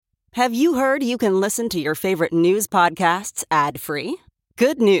Have you heard you can listen to your favorite news podcasts ad-free?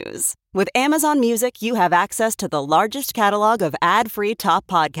 Good news. With Amazon Music, you have access to the largest catalog of ad-free top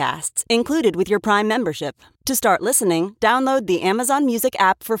podcasts included with your Prime membership. To start listening, download the Amazon Music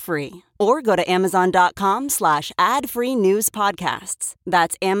app for free or go to amazon.com/ad-free news podcasts.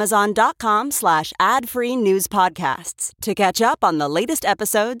 That's amazon.com/ad-free news podcasts to catch up on the latest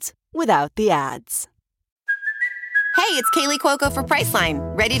episodes without the ads. Hey, it's Kaylee Cuoco for Priceline.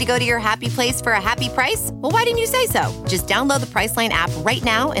 Ready to go to your happy place for a happy price? Well, why didn't you say so? Just download the Priceline app right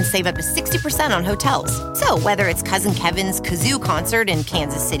now and save up to 60% on hotels. So whether it's Cousin Kevin's Kazoo Concert in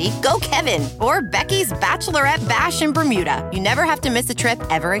Kansas City, go Kevin, or Becky's Bachelorette Bash in Bermuda, you never have to miss a trip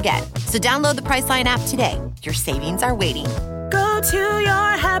ever again. So download the Priceline app today. Your savings are waiting. Go to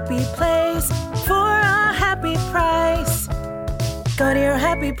your happy place for a happy price. Go to your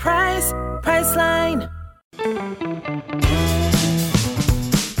happy price, Priceline.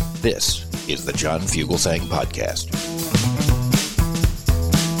 This is the John Fugelsang Podcast.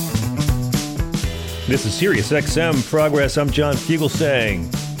 This is Sirius XM Progress. I'm John Fugelsang.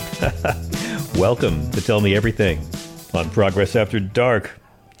 Welcome to Tell Me Everything on Progress After Dark.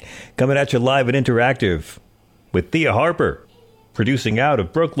 Coming at you live and interactive with Thea Harper, producing out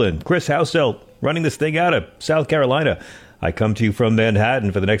of Brooklyn. Chris Hauselt running this thing out of South Carolina. I come to you from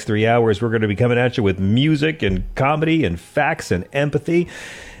Manhattan for the next 3 hours. We're going to be coming at you with music and comedy and facts and empathy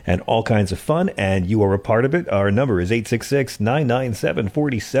and all kinds of fun, and you are a part of it. Our number is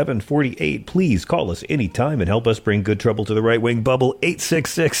 866-997-4748. Please call us anytime and help us bring good trouble to the right-wing bubble.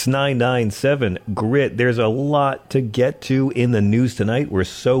 866-997-GRIT. There's a lot to get to in the news tonight. We're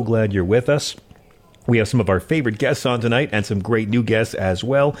so glad you're with us. We have some of our favorite guests on tonight and some great new guests as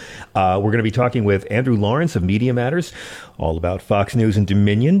well. We're going to be talking with Andrew Lawrence of Media Matters, all about Fox News and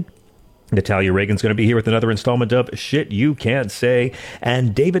Dominion. Natalia Reagan's going to be here with another installment of Shit You Can't Say.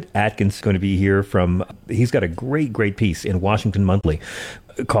 And David Atkins is going to be here he's got a great piece in Washington Monthly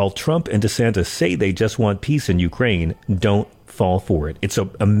called Trump and DeSantis Say They Just Want Peace in Ukraine, Don't Fall for It. It's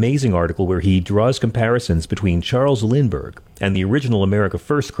an amazing article where he draws comparisons between Charles Lindbergh and the original America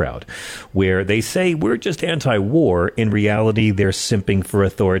First crowd, where they say we're just anti-war. In reality, they're simping for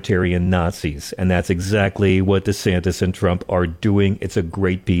authoritarian Nazis. And that's exactly what DeSantis and Trump are doing. It's a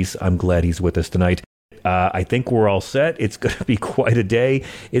great piece. I'm glad he's with us tonight. I think we're all set. It's going to be quite a day.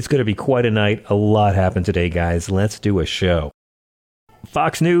 It's going to be quite a night. A lot happened today, guys. Let's do a show.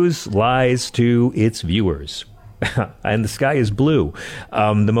 Fox News lies to its viewers. And the sky is blue.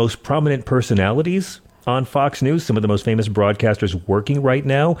 The most prominent personalities on Fox News, some of the most famous broadcasters working right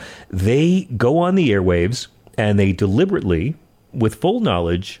now, they go on the airwaves and they deliberately, with full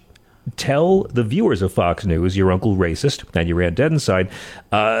knowledge, tell the viewers of Fox News, your uncle racist and your Aunt Dead inside,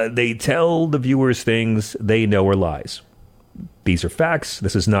 they tell the viewers things they know are lies. These are facts.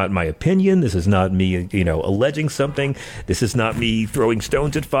 This is not my opinion. This is not me, alleging something. This is not me throwing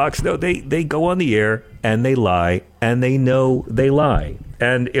stones at Fox. No, they go on the air and they lie, and they know they lie.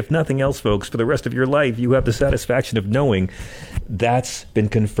 And if nothing else, folks, for the rest of your life, you have the satisfaction of knowing that's been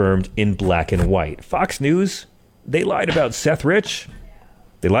confirmed in black and white. Fox News, they lied about Seth Rich.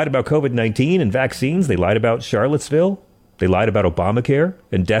 They lied about COVID-19 and vaccines. They lied about Charlottesville. They lied about Obamacare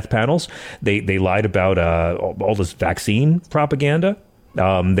and death panels. They lied about all this vaccine propaganda.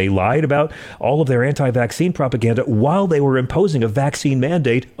 They lied about all of their anti-vaccine propaganda while they were imposing a vaccine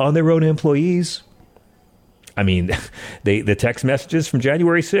mandate on their own employees. I mean, the text messages from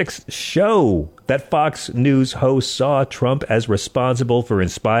January 6th show that Fox News hosts saw Trump as responsible for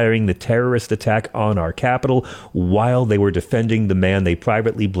inspiring the terrorist attack on our Capitol while they were defending the man they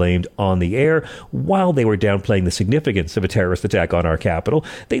privately blamed on the air, while they were downplaying the significance of a terrorist attack on our Capitol.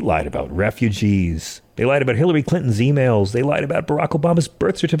 They lied about refugees. They lied about Hillary Clinton's emails. They lied about Barack Obama's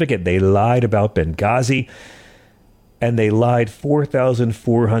birth certificate. They lied about Benghazi. And they lied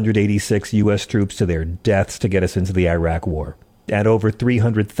 4,486 U.S. troops to their deaths to get us into the Iraq war. And over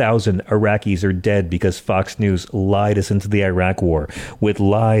 300,000 Iraqis are dead because Fox News lied us into the Iraq war with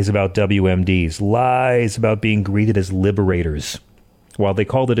lies about WMDs, lies about being greeted as liberators, while they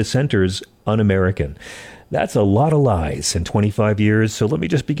call the dissenters un-American. That's a lot of lies in 25 years. So let me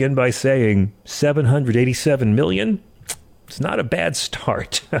just begin by saying 787 million. It's not a bad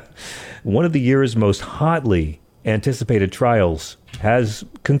start. One of the year's most hotly anticipated trials has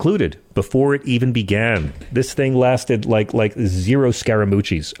concluded before it even began. This thing lasted like zero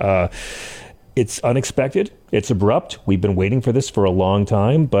Scaramucci's. It's unexpected. It's abrupt. We've been waiting for this for a long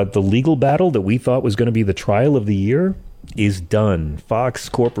time, but the legal battle that we thought was going to be the trial of the year is done. Fox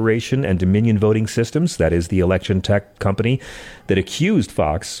Corporation and Dominion Voting Systems, that is the election tech company that accused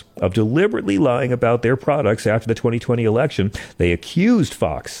Fox of deliberately lying about their products after the 2020 election, they accused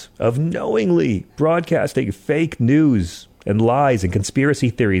Fox of knowingly broadcasting fake news and lies and conspiracy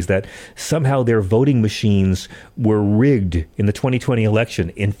theories that somehow their voting machines were rigged in the 2020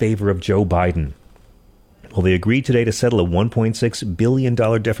 election in favor of Joe Biden. Well, they agreed today to settle a $1.6 billion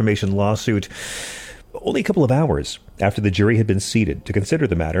defamation lawsuit only a couple of hours after the jury had been seated to consider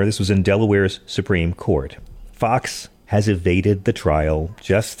the matter. This was in Delaware's Supreme Court. Fox has evaded the trial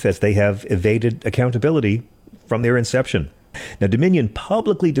just as they have evaded accountability from their inception. Now, Dominion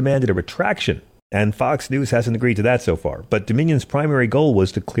publicly demanded a retraction, and Fox News hasn't agreed to that so far. But Dominion's primary goal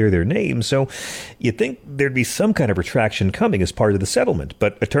was to clear their name, so you'd think there'd be some kind of retraction coming as part of the settlement.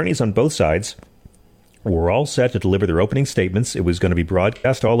 But attorneys on both sides were all set to deliver their opening statements. It was going to be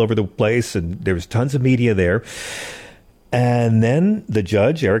broadcast all over the place, and there was tons of media there. And then the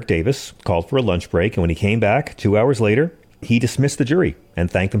judge, Eric Davis, called for a lunch break, and when he came back 2 hours later, he dismissed the jury and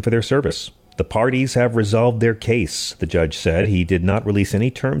thanked them for their service. The parties have resolved their case, the judge said. He did not release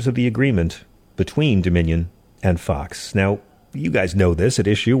any terms of the agreement between Dominion and Fox. Now, you guys know this. At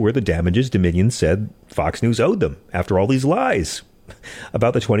issue were the damages Dominion said Fox News owed them after all these lies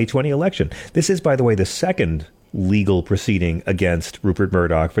about the 2020 election. This is, by the way, the second legal proceeding against Rupert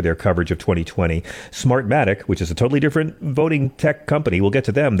Murdoch for their coverage of 2020. Smartmatic, which is a totally different voting tech company, we'll get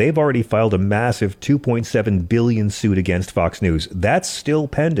to them. They've already filed a massive $2.7 billion suit against Fox News. That's still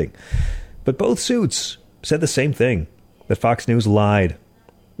pending. But both suits said the same thing, that Fox News lied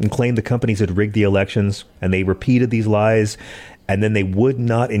and claimed the companies had rigged the elections, and they repeated these lies, and then they would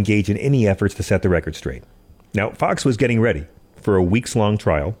not engage in any efforts to set the record straight. Now, Fox was getting ready for a weeks-long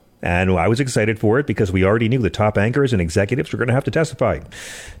trial, and I was excited for it because we already knew the top anchors and executives were going to have to testify.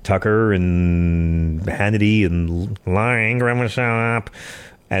 Tucker and Hannity and lying grammar shop,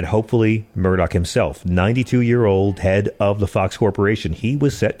 and hopefully Murdoch himself, 92-year-old head of the Fox Corporation. He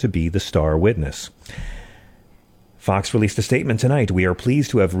was set to be the star witness. Fox released a statement tonight. We are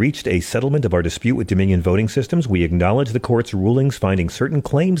pleased to have reached a settlement of our dispute with Dominion Voting Systems. We acknowledge the court's rulings finding certain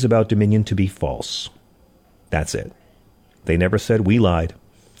claims about Dominion to be false. That's it. They never said we lied.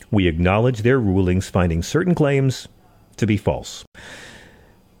 We acknowledge their rulings finding certain claims to be false.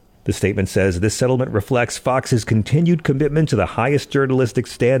 The statement says this settlement reflects Fox's continued commitment to the highest journalistic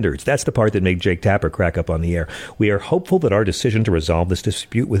standards. That's the part that made Jake Tapper crack up on the air. We are hopeful that our decision to resolve this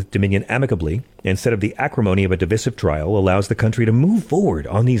dispute with Dominion amicably, instead of the acrimony of a divisive trial, allows the country to move forward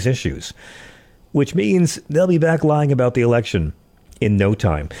on these issues, which means they'll be back lying about the election in no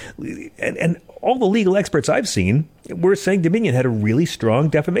time. And all the legal experts I've seen were saying Dominion had a really strong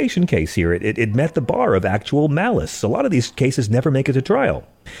defamation case here. It met the bar of actual malice. A lot of these cases never make it to trial.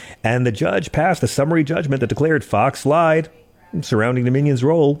 And the judge passed a summary judgment that declared Fox lied surrounding Dominion's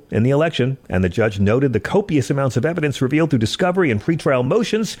role in the election. And the judge noted the copious amounts of evidence revealed through discovery and pretrial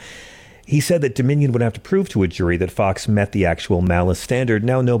motions. He said that Dominion would have to prove to a jury that Fox met the actual malice standard.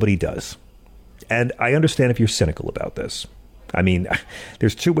 Now nobody does. And I understand if you're cynical about this. I mean,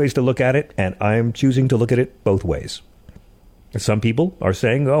 there's two ways to look at it, and I'm choosing to look at it both ways. Some people are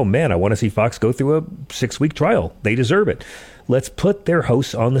saying, oh, man, I want to see Fox go through a 6-week trial. They deserve it. Let's put their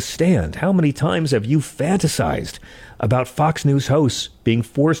hosts on the stand. How many times have you fantasized about Fox News hosts being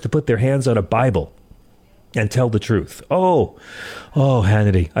forced to put their hands on a Bible and tell the truth? Oh,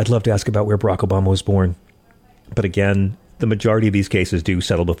 Hannity, I'd love to ask about where Barack Obama was born. But again, the majority of these cases do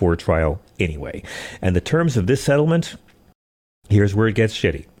settle before trial anyway. And the terms of this settlement, here's where it gets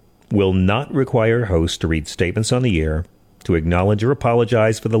shitty, will not require hosts to read statements on the air, to acknowledge or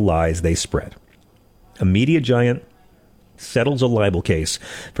apologize for the lies they spread. A media giant settles a libel case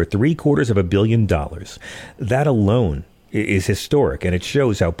for $750 million. That alone is historic, and it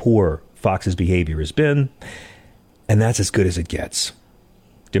shows how poor Fox's behavior has been, and that's as good as it gets.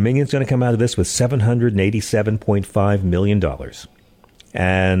 Dominion's going to come out of this with $787.5 million.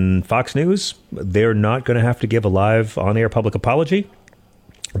 And Fox News, they're not going to have to give a live on-air public apology.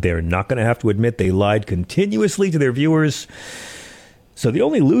 They're not going to have to admit they lied continuously to their viewers. So the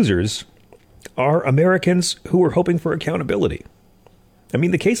only losers are Americans who are hoping for accountability. I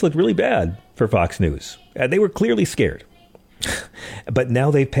mean, the case looked really bad for Fox News. They were clearly scared. But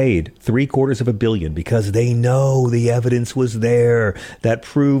now they've paid $750 million because they know the evidence was there that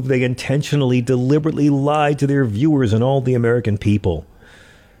proved they intentionally, deliberately lied to their viewers and all the American people.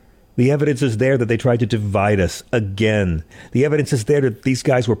 The evidence is there that they tried to divide us again. The evidence is there that these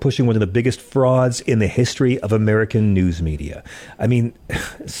guys were pushing one of the biggest frauds in the history of American news media. I mean,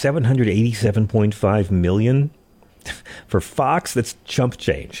 $787.5 million For Fox, that's chump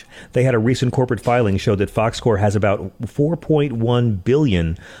change. They had a recent corporate filing show that Fox Corp has about $4.1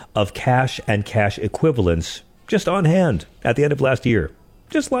 billion of cash and cash equivalents just on hand at the end of last year,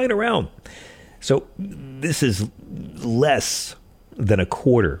 just lying around. So this is less than a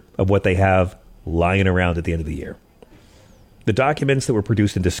quarter of what they have lying around at the end of the year. The documents that were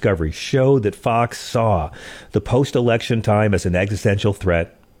produced in Discovery show that Fox saw the post-election time as an existential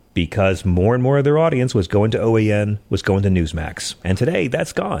threat because more and more of their audience was going to OAN, was going to Newsmax. And today,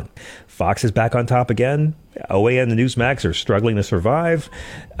 that's gone. Fox is back on top again. OAN and Newsmax are struggling to survive.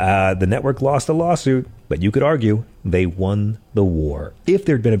 The network lost a lawsuit, but you could argue they won the war. If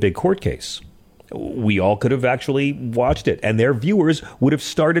there'd been a big court case, we all could have actually watched it, and their viewers would have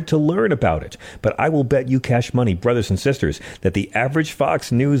started to learn about it. But I will bet you cash money, brothers and sisters, that the average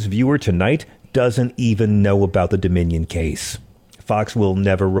Fox News viewer tonight doesn't even know about the Dominion case. Fox will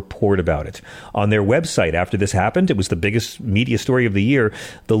never report about it. On their website after this happened, it was the biggest media story of the year.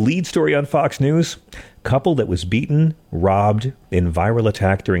 The lead story on Fox News, couple that was beaten, robbed in viral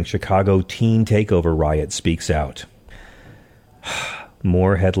attack during Chicago teen takeover riot speaks out.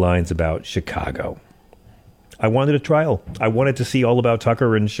 More headlines about Chicago. I wanted a trial. I wanted to see all about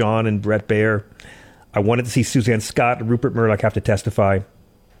Tucker and Sean and Brett Baer. I wanted to see Suzanne Scott and Rupert Murdoch have to testify.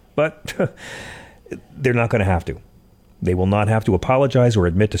 But they're not going to have to. They will not have to apologize or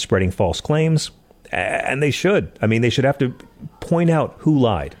admit to spreading false claims. And they should. I mean, they should have to point out who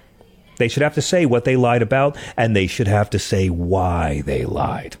lied. They should have to say what they lied about, and they should have to say why they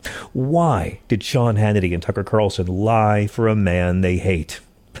lied. Why did Sean Hannity and Tucker Carlson lie for a man they hate?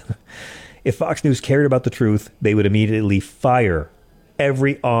 If Fox News cared about the truth, they would immediately fire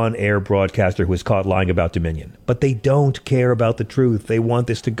every on-air broadcaster who was caught lying about Dominion. But they don't care about the truth. They want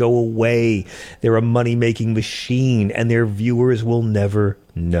this to go away. They're a money-making machine, and their viewers will never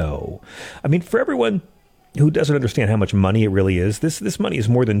know. I mean, for everyone who doesn't understand how much money it really is, this money is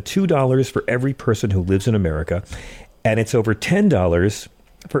more than $2 for every person who lives in America, and it's over $10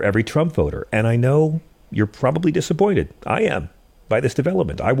 for every Trump voter. And I know you're probably disappointed. I am by this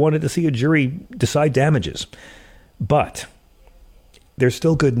development. I wanted to see a jury decide damages. But there's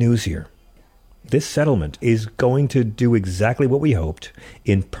still good news here. This settlement is going to do exactly what we hoped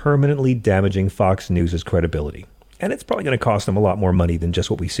in permanently damaging Fox News' credibility. And it's probably going to cost them a lot more money than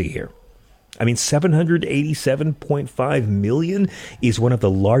just what we see here. I mean, $787.5 million is one of the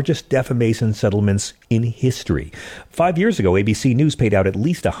largest defamation settlements in history. 5 years ago, ABC News paid out at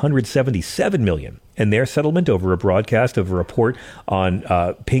least $177 million in their settlement over a broadcast of a report on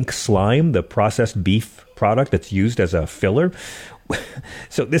pink slime, the processed beef product that's used as a filler.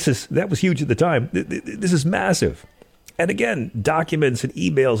 So that was huge at the time. This is massive. And again, documents and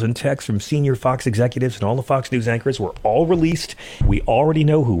emails and texts from senior Fox executives and all the Fox News anchors were all released. We already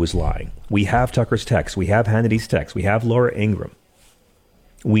know who was lying. We have Tucker's text. We have Hannity's text. We have Laura Ingraham.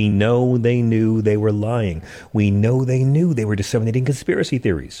 We know they knew they were lying. We know they knew they were disseminating conspiracy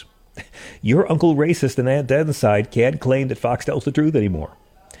theories. Your Uncle Racist and Aunt Dead can't claim that Fox tells the truth anymore.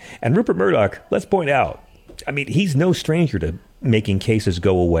 And Rupert Murdoch, let's point out, I mean, he's no stranger to making cases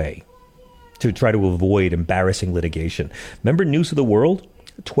go away to try to avoid embarrassing litigation. Remember News of the World?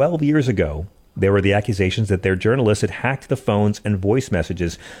 12 years ago, there were the accusations that their journalists had hacked the phones and voice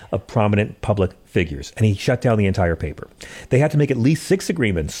messages of prominent public figures, and he shut down the entire paper. They had to make at least 6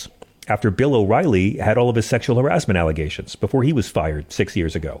 agreements after Bill O'Reilly had all of his sexual harassment allegations before he was fired 6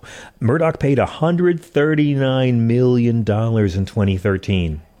 years ago. Murdoch paid $139 million in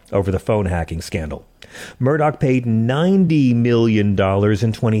 2013 over the phone hacking scandal. Murdoch paid $90 million in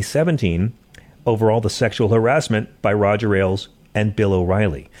 2017 over all the sexual harassment by Roger Ailes and Bill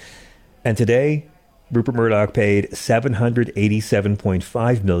O'Reilly. And today, Rupert Murdoch paid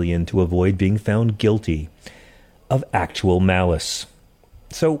 $787.5 million to avoid being found guilty of actual malice.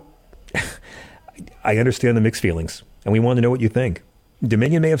 So, I understand the mixed feelings, and we want to know what you think.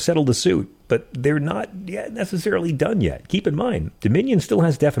 Dominion may have settled the suit, but they're not yet necessarily done yet. Keep in mind, Dominion still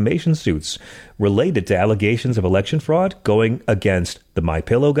has defamation suits related to allegations of election fraud going against the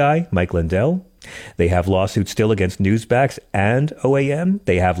MyPillow guy, Mike Lindell. They have lawsuits still against Newsmax and OAN.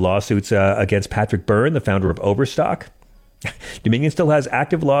 They have lawsuits against Patrick Byrne, the founder of Overstock. Dominion still has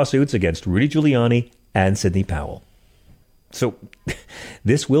active lawsuits against Rudy Giuliani and Sidney Powell. So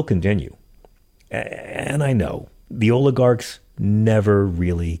this will continue. And I know the oligarchs never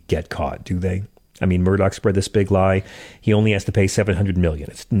really get caught, do they? I mean, Murdoch spread this big lie. He only has to pay $700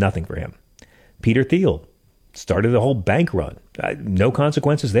 million. It's nothing for him. Peter Thiel started a whole bank run. No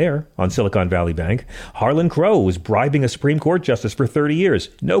consequences there on Silicon Valley Bank. Harlan Crow was bribing a Supreme Court justice for 30 years.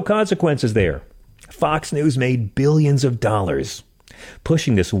 No consequences there. Fox News made billions of dollars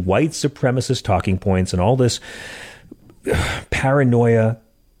pushing this white supremacist talking points and all this paranoia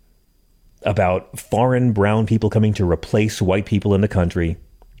about foreign brown people coming to replace white people in the country.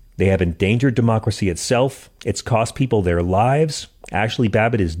 They have endangered democracy itself. It's cost people their lives. Ashley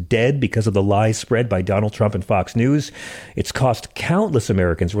Babbitt is dead because of the lies spread by Donald Trump and Fox News. It's cost countless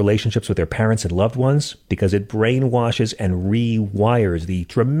Americans relationships with their parents and loved ones because it brainwashes and rewires the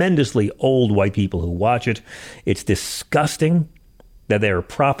tremendously old white people who watch it. It's disgusting that their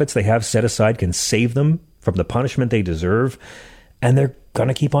profits they have set aside can save them from the punishment they deserve. And they're going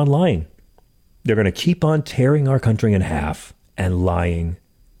to keep on lying. They're going to keep on tearing our country in half and lying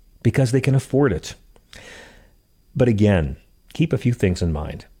because they can afford it. But again, keep a few things in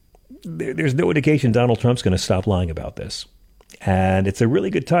mind. There's no indication Donald Trump's going to stop lying about this. And it's a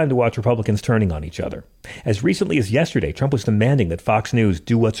really good time to watch Republicans turning on each other. As recently as yesterday, Trump was demanding that Fox News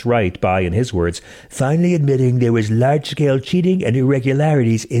do what's right by, in his words, finally admitting there was large-scale cheating and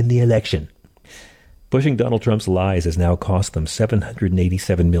irregularities in the election. Pushing Donald Trump's lies has now cost them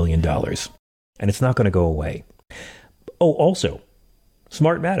 $787 million. And it's not going to go away. Oh, also,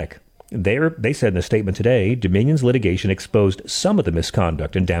 Smartmatic. They said in a statement today, Dominion's litigation exposed some of the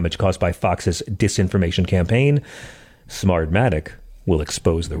misconduct and damage caused by Fox's disinformation campaign. Smartmatic will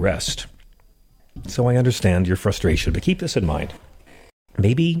expose the rest. So I understand your frustration, but keep this in mind.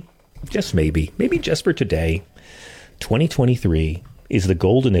 Maybe just for today, 2023 is the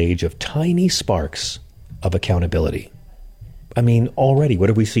golden age of tiny sparks of accountability. I mean, already, what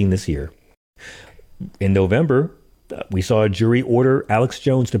have we seen this year? In November, we saw a jury order Alex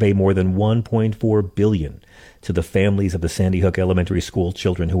Jones to pay more than $1.4 billion to the families of the Sandy Hook Elementary School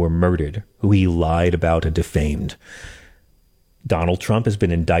children who were murdered, who he lied about and defamed. Donald Trump has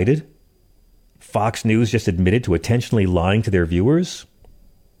been indicted. Fox News just admitted to intentionally lying to their viewers.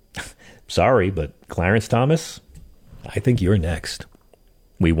 Sorry, but Clarence Thomas, I think you're next.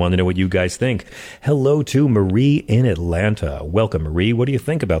 We want to know what you guys think. Hello to Marie in Atlanta. Welcome, Marie. What do you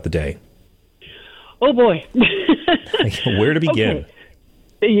think about the day? Oh, boy. Where to begin? Okay.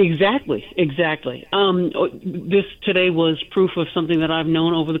 Exactly. This today was proof of something that I've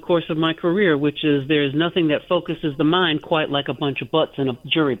known over the course of my career, which is there's nothing that focuses the mind quite like a bunch of butts in a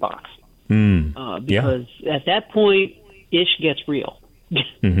jury box. Because at that point, ish gets real.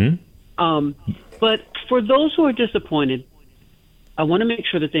 But for those who are disappointed, I want to make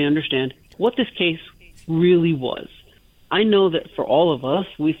sure that they understand what this case really was. I know that for all of us,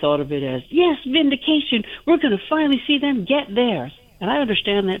 we thought of it as, yes, vindication. We're going to finally see them get theirs. And I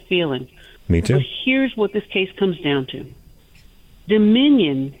understand that feeling. Me too. But here's what this case comes down to.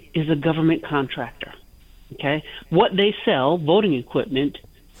 Dominion is a government contractor. Okay? What they sell, voting equipment,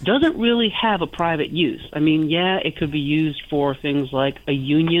 doesn't really have a private use. I mean, yeah, it could be used for things like a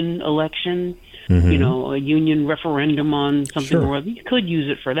union election, you know, a union referendum on something or other. You could use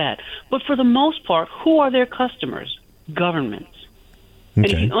it for that. But for the most part, who are their customers? Governments. And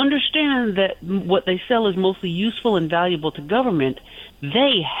if you understand that what they sell is mostly useful and valuable to government,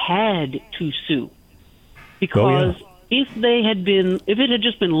 they had to sue. Because if it had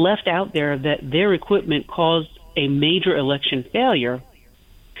just been left out there that their equipment caused a major election failure,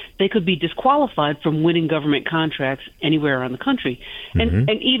 they could be disqualified from winning government contracts anywhere around the country. And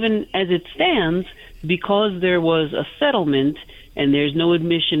even as it stands, because there was a settlement and there's no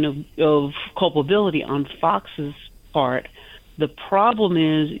admission of culpability on Fox's part, the problem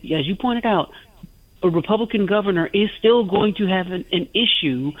is, as you pointed out, a Republican governor is still going to have an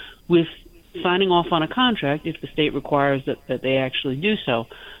issue with signing off on a contract if the state requires that they actually do so,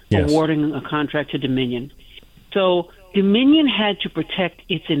 awarding a contract to Dominion. So Dominion had to protect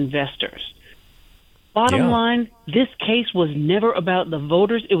its investors. Bottom line, this case was never about the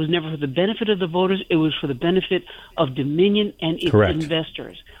voters. It was never for the benefit of the voters. It was for the benefit of Dominion and its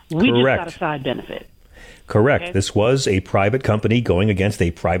investors. We just got a side benefit. Correct. Okay. This was a private company going against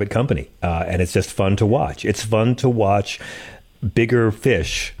a private company. And it's just fun to watch. It's fun to watch bigger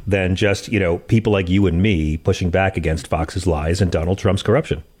fish than just, people like you and me pushing back against Fox's lies and Donald Trump's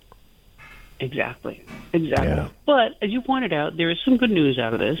corruption. Exactly. Yeah. But as you pointed out, there is some good news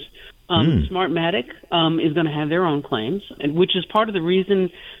out of this. Smartmatic is going to have their own claims, and which is part of the reason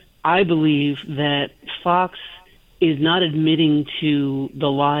I believe that Fox is not admitting to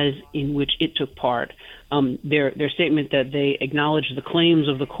the lies in which it took part. Their statement that they acknowledge the claims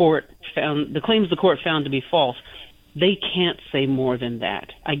the court found to be false. They can't say more than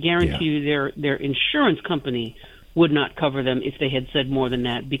that. I guarantee you their insurance company would not cover them if they had said more than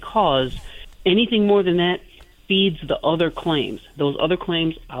that, because anything more than that feeds the other claims. Those other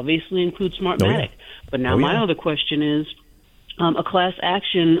claims obviously include Smartmatic. But now my other question is a class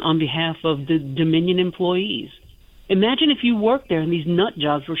action on behalf of the Dominion employees. Imagine if you worked there and these nut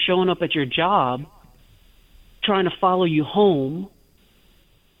jobs were showing up at your job trying to follow you home.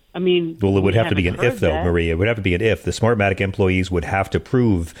 I mean, well, it would have to be an heard if, though, that. Maria. It would have to be an if. The Smartmatic employees would have to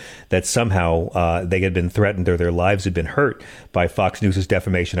prove that somehow they had been threatened or their lives had been hurt by Fox News'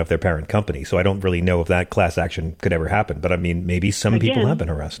 defamation of their parent company. So I don't really know if that class action could ever happen. But I mean, maybe some people have been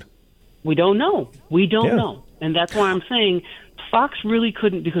harassed. We don't know. We don't Yeah. know. And that's why I'm saying Fox really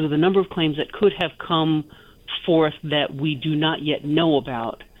couldn't, because of the number of claims that could have come forth that we do not yet know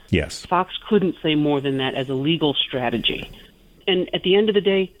about. Yes. Fox couldn't say more than that as a legal strategy. And at the end of the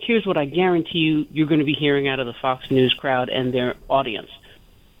day, here's what I guarantee you're going to be hearing out of the Fox News crowd and their audience.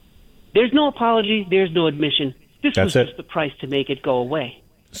 There's no apology. There's no admission. This was just the price to make it go away.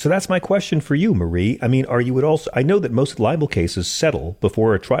 So that's my question for you, Marie. I mean, are you at all? I know that most libel cases settle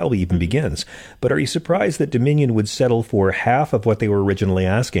before a trial even begins, but are you surprised that Dominion would settle for half of what they were originally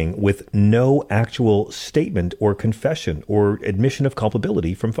asking with no actual statement or confession or admission of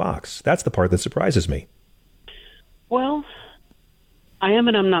culpability from Fox? That's the part that surprises me. Well, I am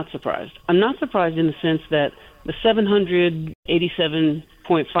and I'm not surprised. I'm not surprised in the sense that the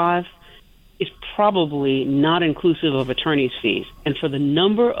 787.5 is probably not inclusive of attorney's fees. And for the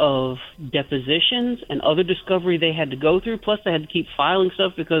number of depositions and other discovery they had to go through, plus they had to keep filing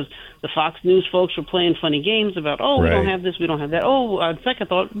stuff because the Fox News folks were playing funny games about, we don't have this, we don't have that. On second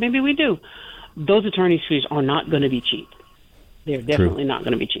thought, maybe we do. Those attorney's fees are not going to be cheap. They're definitely not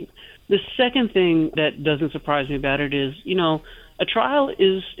going to be cheap. The second thing that doesn't surprise me about it is, a trial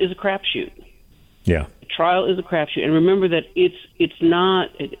is a crapshoot. Yeah. A trial is a crapshoot. And remember that it's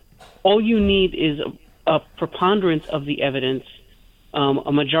not... all you need is a preponderance of the evidence,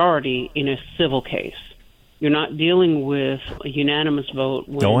 a majority in a civil case. You're not dealing with a unanimous vote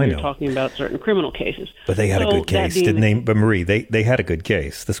when you're talking about certain criminal cases. But they had a good case, didn't they? But Marie, they had a good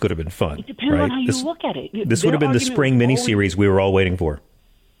case. This could have been fun. It depends on how you look at it. This would have been the spring miniseries we were all waiting for.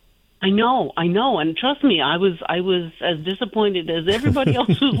 I know, and trust me, I was as disappointed as everybody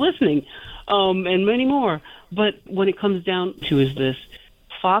else who's listening, and many more. But when it comes down to is this,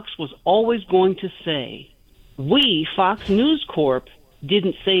 Fox was always going to say, we, Fox News Corp,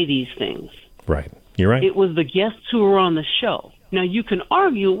 didn't say these things. Right. You're right. It was the guests who were on the show. Now, you can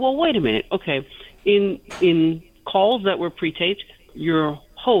argue, well, wait a minute. Okay, in calls that were pre-taped, your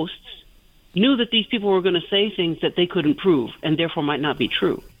hosts knew that these people were going to say things that they couldn't prove and therefore might not be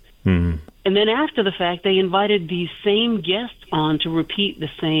true. Mm-hmm. And then after the fact, they invited these same guests on to repeat the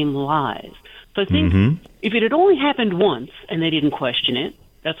same lies. So I think if it had only happened once and they didn't question it,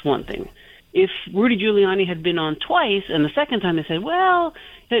 that's one thing. If Rudy Giuliani had been on twice and the second time they said, well,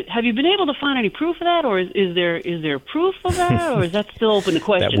 have you been able to find any proof of that? Or is there proof of that? Or is that still open to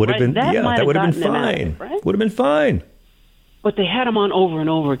question? That would have been, that would have been fine. Right? Would have been fine. But they had him on over and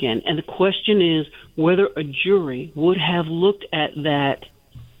over again. And the question is whether a jury would have looked at that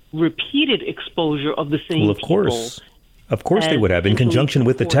repeated exposure of the same Well, of course. Of course they would have, in conjunction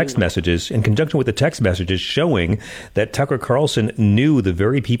with the text messages, showing that Tucker Carlson knew the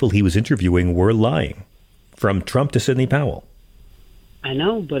very people he was interviewing were lying, from Trump to Sidney Powell. I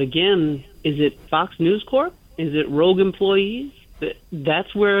know, but again, is it Fox News Corp? Is it rogue employees?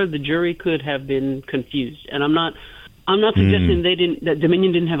 That's where the jury could have been confused. And I'm not suggesting that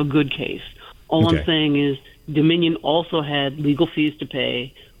Dominion didn't have a good case. All I'm saying is Dominion also had legal fees to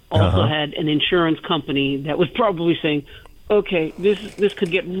pay. Also had an insurance company that was probably saying, okay, this could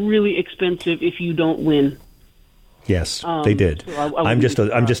get really expensive if you don't win. Yes, they did. So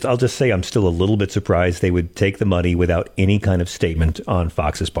I'll just say I'm still a little bit surprised they would take the money without any kind of statement on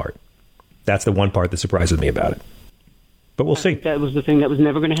Fox's part. That's the one part that surprises me about it. But we'll see. That was the thing that was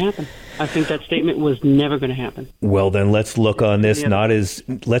never going to happen. I think that statement was never going to happen. Well, then let's look on this not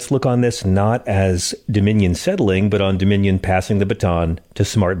as Dominion settling, but on Dominion passing the baton to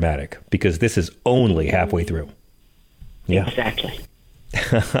Smartmatic, because this is only halfway through. Yeah, exactly.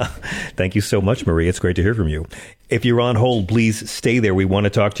 Thank you so much, Marie. It's great to hear from you. If you're on hold, please stay there. We want to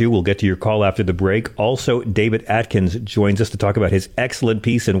talk to you. We'll get to your call after the break. Also, David Atkins joins us to talk about his excellent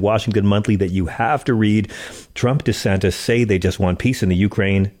piece in Washington Monthly that you have to read. Trump, DeSantis say they just want peace in the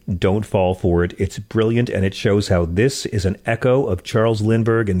Ukraine. Don't fall for it. It's brilliant, and it shows how this is an echo of Charles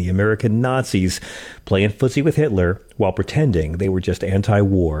Lindbergh and the American Nazis playing footsie with Hitler while pretending they were just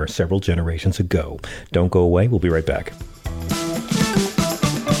anti-war several generations ago. Don't go away. We'll be right back.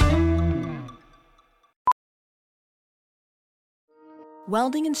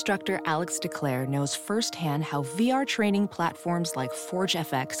 Welding instructor Alex DeClaire knows firsthand how VR training platforms like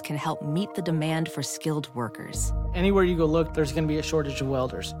ForgeFX can help meet the demand for skilled workers. Anywhere you go look, there's going to be a shortage of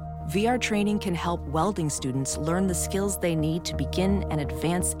welders. VR training can help welding students learn the skills they need to begin and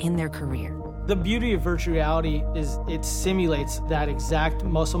advance in their career. The beauty of virtual reality is it simulates that exact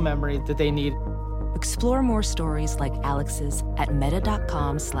muscle memory that they need. Explore more stories like Alex's at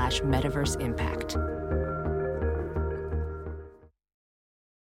meta.com/metaverseimpact.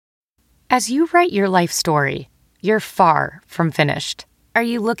 As you write your life story, you're far from finished. Are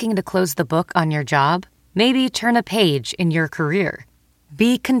you looking to close the book on your job? Maybe turn a page in your career?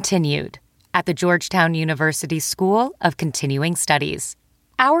 Be continued at the Georgetown University School of Continuing Studies.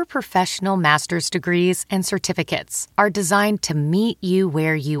 Our professional master's degrees and certificates are designed to meet you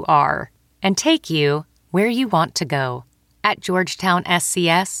where you are and take you where you want to go. At Georgetown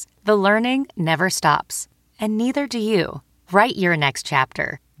SCS, the learning never stops, and neither do you. Write your next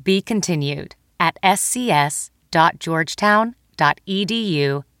chapter. Be continued at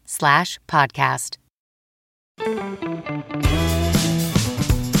scs.georgetown.edu/podcast.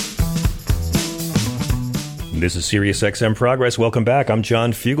 This is SiriusXM Progress. Welcome back. I'm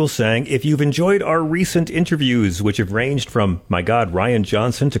John Fugelsang. If you've enjoyed our recent interviews, which have ranged from, my God, Ryan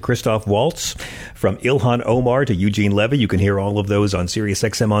Johnson to Christoph Waltz, from Ilhan Omar to Eugene Levy, you can hear all of those on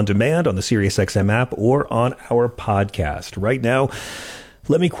SiriusXM On Demand, on the SiriusXM app, or on our podcast. Right now,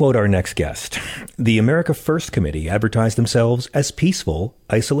 let me quote our next guest. The America First Committee advertised themselves as peaceful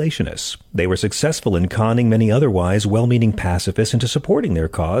isolationists. They were successful in conning many otherwise well-meaning pacifists into supporting their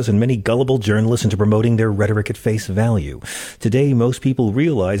cause and many gullible journalists into promoting their rhetoric at face value. Today, most people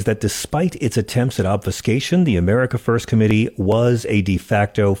realize that despite its attempts at obfuscation, the America First Committee was a de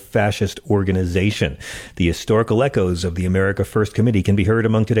facto fascist organization. The historical echoes of the America First Committee can be heard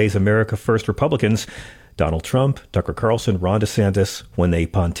among today's America First Republicans, Donald Trump, Tucker Carlson, Ron DeSantis, when they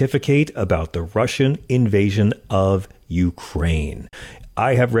pontificate about the Russian invasion of Ukraine.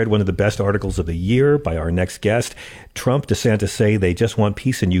 I have read one of the best articles of the year by our next guest. Trump, DeSantis say they just want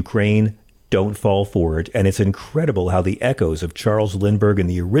peace in Ukraine. Don't fall for it. And it's incredible how the echoes of Charles Lindbergh and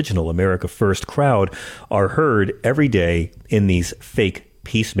the original America First crowd are heard every day in these fake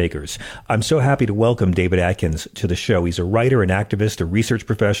peacemakers. I'm so happy to welcome David Atkins to the show. He's a writer, an activist, a research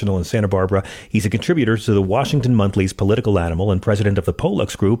professional in Santa Barbara. He's a contributor to the Washington Monthly's Political Animal and president of the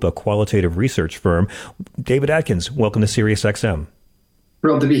Pollux Group, a qualitative research firm. David Atkins, welcome to SiriusXM.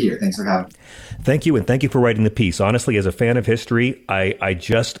 Thrilled to be here. Thanks for having me. Thank you, and thank you for writing the piece. Honestly, as a fan of history, I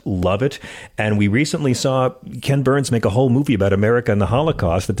just love it. And we recently saw Ken Burns make a whole movie about America and the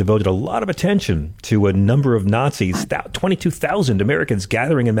Holocaust that devoted a lot of attention to a number of Nazis, 22,000 Americans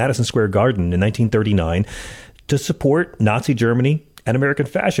gathering in Madison Square Garden in 1939 to support Nazi Germany and American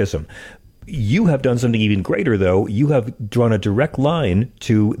fascism. You have done something even greater, though. You have drawn a direct line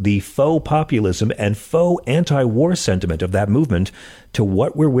to the faux populism and faux anti-war sentiment of that movement to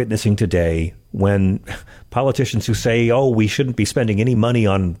what we're witnessing today when politicians who say, oh, we shouldn't be spending any money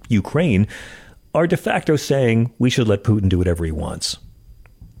on Ukraine are de facto saying we should let Putin do whatever he wants.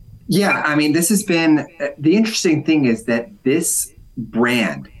 Yeah, I mean, this has been the interesting thing is that this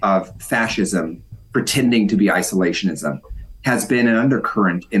brand of fascism pretending to be isolationism has been an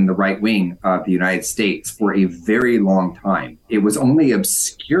undercurrent in the right wing of the United States for a very long time. It was only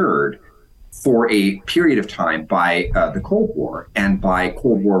obscured for a period of time by the Cold War and by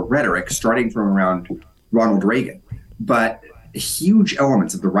Cold War rhetoric starting from around Ronald Reagan. But huge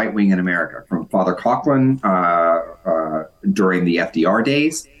elements of the right wing in America, from Father Coughlin during the FDR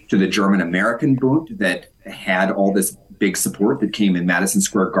days to the German-American Bund that had all this big support that came in Madison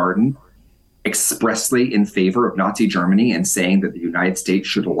Square Garden, expressly in favor of Nazi Germany and saying that the United States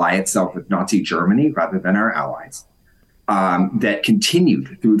should ally itself with Nazi Germany rather than our allies, that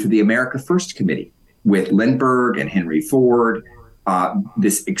continued through to the America First Committee with Lindbergh and Henry Ford,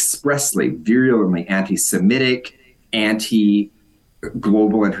 this expressly virulently anti-Semitic,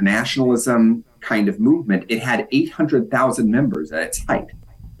 anti-global internationalism kind of movement. It had 800,000 members at its height.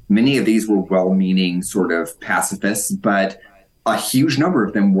 Many of these were well-meaning sort of pacifists, but a huge number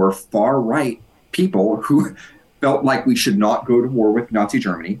of them were far-right people who felt like we should not go to war with Nazi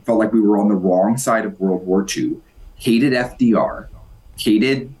Germany, felt like we were on the wrong side of World War II, hated FDR,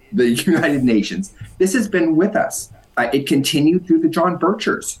 hated the United Nations. This has been with us. It continued through the John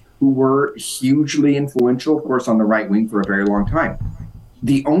Birchers, who were hugely influential, of course, on the right wing for a very long time.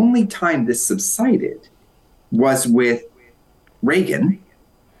 The only time this subsided was with Reagan,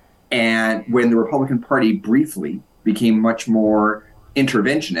 and when the Republican Party briefly became much more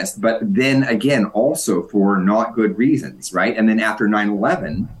interventionist, but then again, also for not good reasons, right? And then after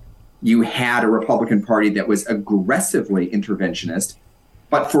 9/11, you had a Republican Party that was aggressively interventionist,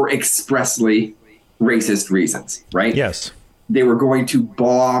 but for expressly racist reasons, right? Yes. They were going to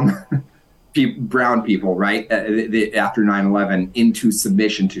bomb brown people, right, after 9/11 into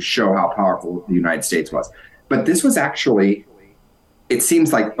submission to show how powerful the United States was. But this was actually, it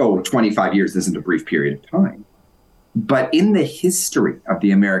seems like, 25 years isn't a brief period of time. But in the history of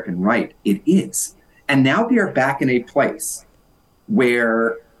the American right, it is. And now we are back in a place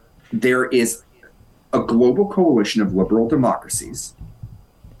where there is a global coalition of liberal democracies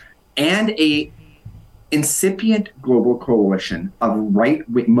and a incipient global coalition of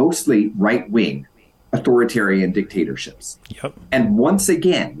mostly right-wing authoritarian dictatorships. Yep. And once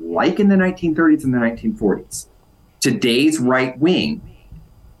again, like in the 1930s and the 1940s, today's right wing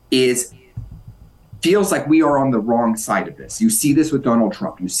feels like we are on the wrong side of this. You see this with Donald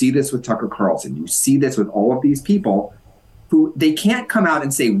Trump. You see this with Tucker Carlson. You see this with all of these people who they can't come out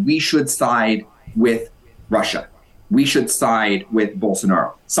and say, we should side with Russia. We should side with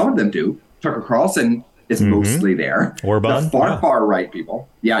Bolsonaro. Some of them do. Tucker Carlson is mostly there. Orban. The far right people.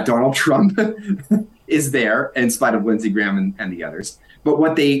 Yeah, Donald Trump is there in spite of Lindsey Graham and the others. But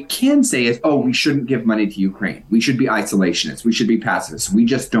what they can say is, oh, we shouldn't give money to Ukraine. We should be isolationists. We should be pacifists. We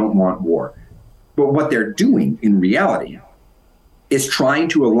just don't want war. But what they're doing in reality is trying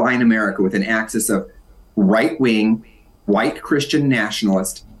to align America with an axis of right-wing, white Christian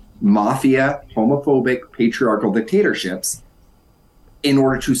nationalist, mafia, homophobic, patriarchal dictatorships in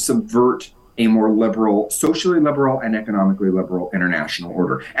order to subvert a more liberal, socially liberal and economically liberal international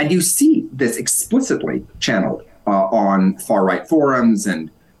order. And you see this explicitly channeled on far-right forums and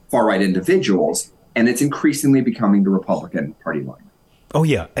far-right individuals, and it's increasingly becoming the Republican Party line. Oh,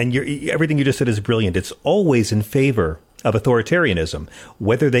 yeah. And everything you just said is brilliant. It's always in favor of authoritarianism,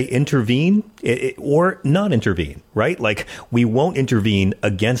 whether they intervene or not intervene, right? Like, we won't intervene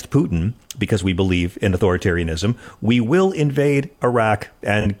against Putin because we believe in authoritarianism. We will invade Iraq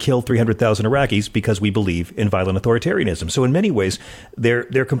and kill 300,000 Iraqis because we believe in violent authoritarianism. So in many ways,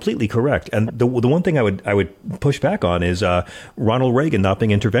 they're completely correct. And the one thing I would push back on is Ronald Reagan not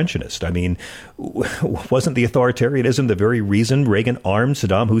being interventionist. I mean, wasn't the authoritarianism the very reason Reagan armed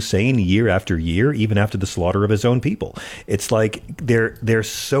Saddam Hussein year after year, even after the slaughter of his own people? It's like they're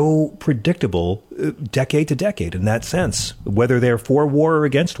so predictable decade to decade in that sense. Whether they're for war or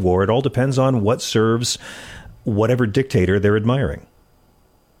against war, it all depends on what serves whatever dictator they're admiring.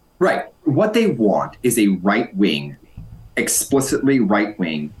 Right. What they want is a right-wing, explicitly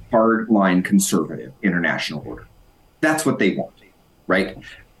right-wing, hard-line conservative international order. That's what they want, right?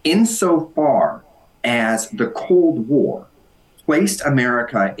 Insofar as the Cold War placed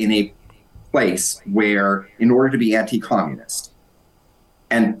America in a place where, in order to be anti-communist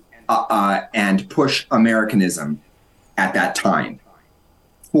and push Americanism at that time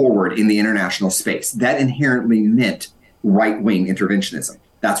forward in the international space, that inherently meant right-wing interventionism.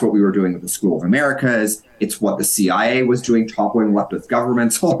 That's what we were doing with the School of Americas. It's what the CIA was doing, toppling leftist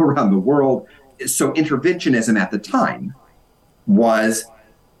governments all around the world. So interventionism at the time was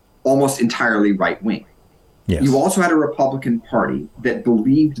almost entirely right-wing. Yes. You also had a Republican Party that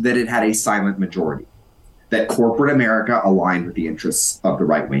believed that it had a silent majority, that corporate America aligned with the interests of the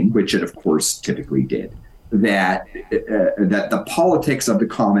right wing, which it, of course, typically did, that the politics of the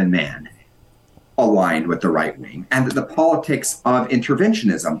common man aligned with the right wing, and that the politics of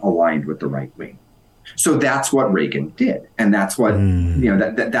interventionism aligned with the right wing. So that's what Reagan did, and that's what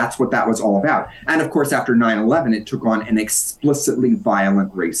that's what that was all about. And of course, after 9/11, it took on an explicitly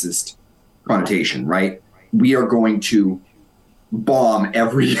violent racist connotation, right? We are going to bomb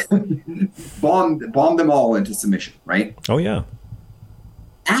bomb them all into submission, right? Oh yeah.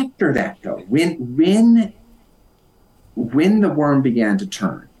 After that, though, when the worm began to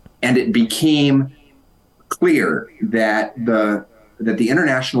turn, and it became clear that the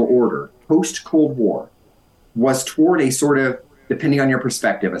international order post Cold War was toward a sort of, depending on your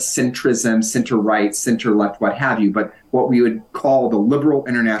perspective, a centrism, center right, center left, what have you, but what we would call the liberal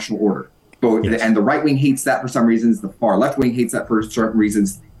international order. Yes. And the right wing hates that for some reasons. The far left wing hates that for certain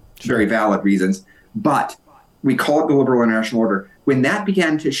reasons, very valid reasons. But we call it the liberal international order. When that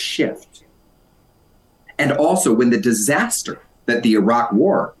began to shift, and also when the disaster that the Iraq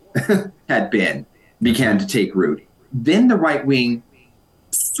War had been began to take root, then the right wing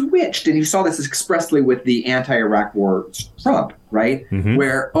switched. And you saw this expressly with the anti-Iraq war Trump, right? Mm-hmm.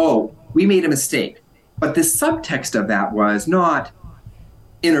 Where, we made a mistake. But the subtext of that was not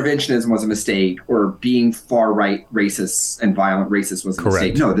interventionism was a mistake or being far-right racist and violent racist was a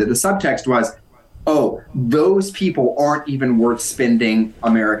mistake. No, the subtext was, those people aren't even worth spending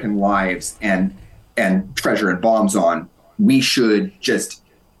American lives and treasure and bombs on. We should just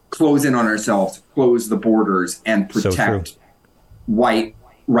close in on ourselves, close the borders, and protect white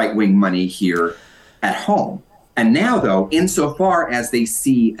right-wing money here at home. And now, though, insofar as they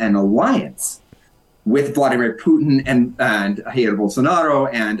see an alliance with Vladimir Putin and Jair Bolsonaro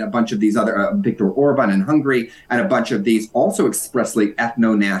and a bunch of these other, Viktor Orban in Hungary, and a bunch of these also expressly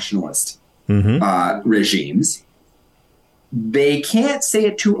ethno-nationalist regimes, They can't say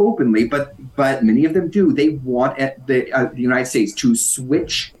it too openly, but many of them do. They want the United States to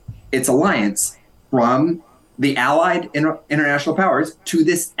switch its alliance from the allied international powers to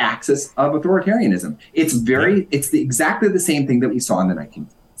this axis of authoritarianism. It's exactly the same thing that we saw in the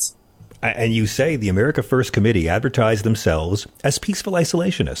 1950s. And you say the America First Committee advertised themselves as peaceful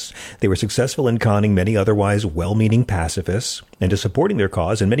isolationists. They were successful in conning many otherwise well-meaning pacifists into supporting their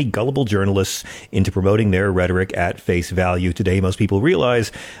cause and many gullible journalists into promoting their rhetoric at face value. Today, most people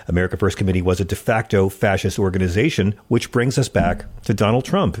realize America First Committee was a de facto fascist organization, which brings us back to Donald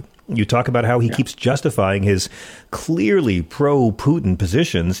Trump. You talk about how he keeps justifying his clearly pro-Putin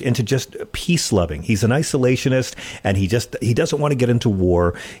positions into just peace-loving. He's an isolationist, and he doesn't want to get into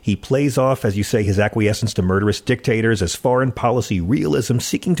war. He plays off, as you say, his acquiescence to murderous dictators as foreign policy realism,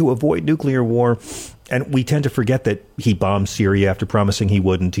 seeking to avoid nuclear war. And we tend to forget that he bombed Syria after promising he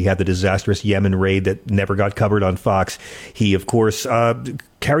wouldn't. He had the disastrous Yemen raid that never got covered on Fox. He, of course,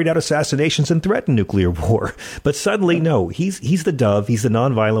 carried out assassinations and threatened nuclear war. But suddenly, no, he's the dove. He's the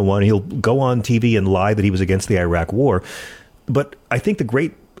nonviolent one. He'll go on TV and lie that he was against the Iraq war. But I think the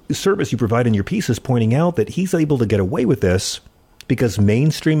great service you provide in your piece is pointing out that he's able to get away with this because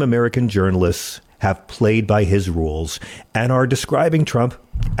mainstream American journalists have played by his rules and are describing Trump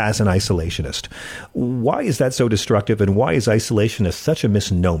as an isolationist. Why is that so destructive, and why is isolationist such a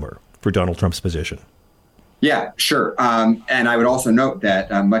misnomer for Donald Trump's position? Yeah, sure. And I would also note that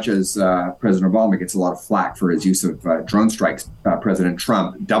much as President Obama gets a lot of flack for his use of drone strikes, President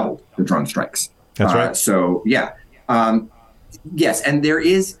Trump doubled the drone strikes. That's right. So, yeah. Yes, and there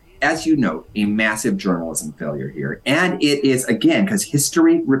is, as you note, a massive journalism failure here. And it is, again, because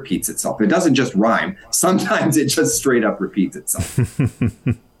history repeats itself. It doesn't just rhyme. Sometimes it just straight up repeats itself.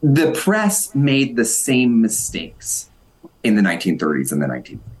 The press made the same mistakes in the 1930s and the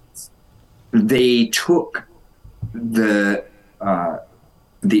 1940s. They took the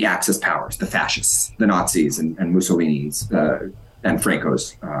Axis powers, the fascists, the Nazis and Mussolini's and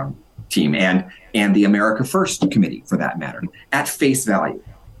Franco's team, and the America First Committee, for that matter, at face value,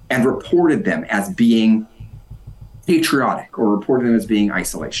 and reported them as being patriotic or reported them as being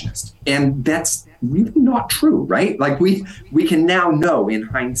isolationist. And that's really not true, right? Like we can now know in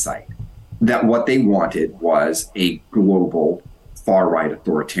hindsight that what they wanted was a global far-right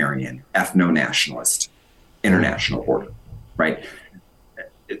authoritarian, ethno-nationalist international order, right?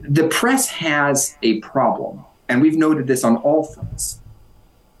 The press has a problem, and we've noted this on all fronts,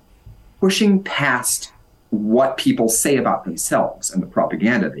 pushing past what people say about themselves and the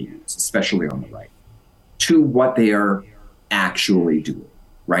propaganda they use, especially on the right, to what they are actually doing,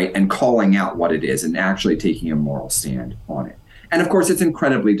 right? And calling out what it is and actually taking a moral stand on it. And of course, it's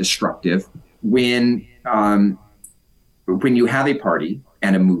incredibly destructive when you have a party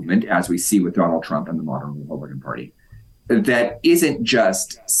and a movement, as we see with Donald Trump and the modern Republican Party, that isn't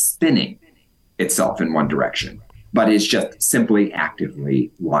just spinning itself in one direction, but is just simply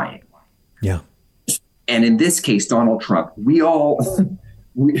actively lying. Yeah. And in this case, Donald Trump,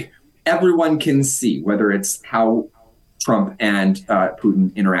 everyone can see, whether it's how Trump and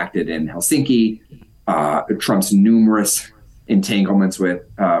Putin interacted in Helsinki, Trump's numerous entanglements with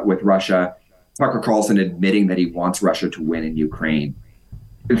Russia, Tucker Carlson admitting that he wants Russia to win in Ukraine,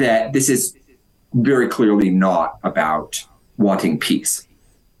 that this is very clearly not about wanting peace.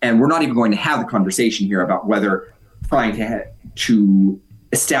 And we're not even going to have the conversation here about whether trying to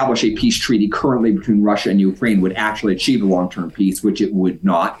establish a peace treaty currently between Russia and Ukraine would actually achieve a long-term peace, which it would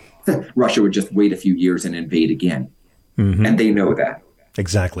not. Russia would just wait a few years and invade again. Mm-hmm. And they know that.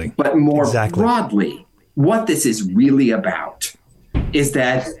 Exactly. But more broadly, what this is really about is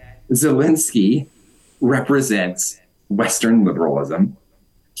that Zelensky represents Western liberalism.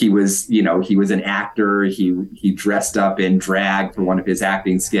 He was an actor. He dressed up in drag for one of his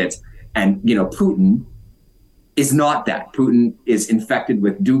acting skits. And, Putin is not that. Putin is infected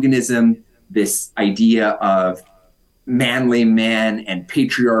with Duginism, this idea of manly man and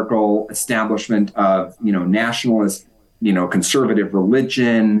patriarchal establishment of, nationalist, conservative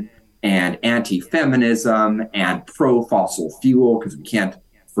religion and anti-feminism and pro-fossil fuel, because we can't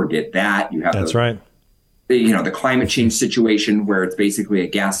forget that. You have the climate change situation where it's basically a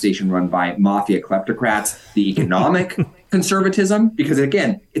gas station run by mafia kleptocrats, the economic conservatism, because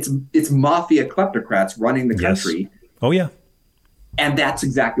again, it's mafia kleptocrats running the country. Yes. Oh yeah. And that's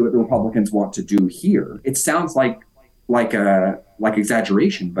exactly what the Republicans want to do here. It sounds like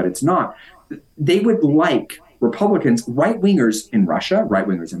exaggeration, but it's not. They would like Republicans, right-wingers in Russia,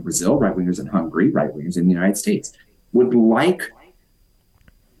 right-wingers in Brazil, right-wingers in Hungary, right-wingers in the United States, would like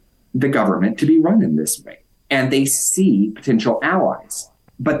the government to be run in this way. And they see potential allies,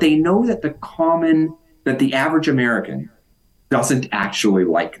 but they know that the average American doesn't actually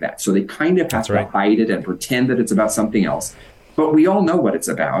like that. So they kind of have to hide it and pretend that it's about something else. But we all know what it's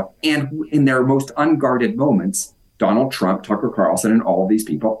about. And in their most unguarded moments, Donald Trump, Tucker Carlson, and all of these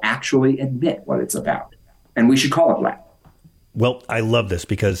people actually admit what it's about. And we should call it that. Well, I love this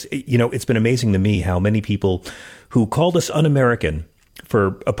because, it's been amazing to me how many people who called us un-American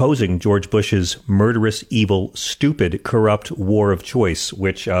for opposing George Bush's murderous, evil, stupid, corrupt war of choice,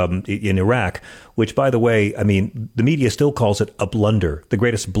 which in Iraq, which, by the way, the media still calls it a blunder, the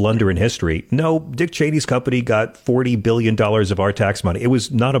greatest blunder in history. No, Dick Cheney's company got $40 billion of our tax money. It was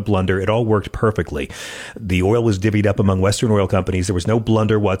not a blunder. It all worked perfectly. The oil was divvied up among Western oil companies. There was no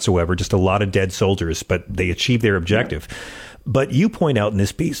blunder whatsoever, just a lot of dead soldiers, but they achieved their objective. But you point out in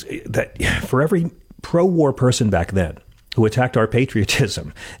this piece that for every pro-war person back then who attacked our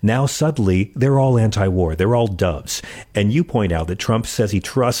patriotism, now suddenly they're all anti-war. They're all doves. And you point out that Trump says he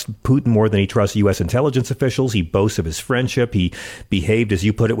trusts Putin more than he trusts U.S. intelligence officials. He boasts of his friendship. He behaved, as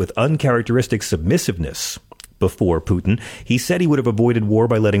you put it, with uncharacteristic submissiveness before Putin. He said he would have avoided war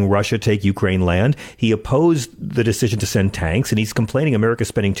by letting Russia take Ukraine land. He opposed the decision to send tanks, and he's complaining America's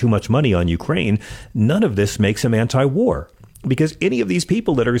spending too much money on Ukraine. None of this makes him anti-war. Because any of these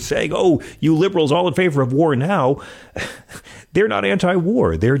people that are saying, oh, you liberals all in favor of war now, they're not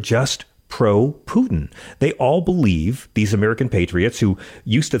anti-war. They're just pro-Putin. They all believe, these American patriots who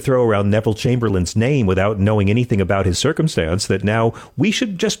used to throw around Neville Chamberlain's name without knowing anything about his circumstance, that now we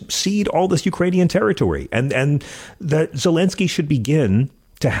should just cede all this Ukrainian territory and that Zelensky should begin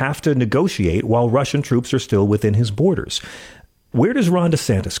to have to negotiate while Russian troops are still within his borders. Where does Ron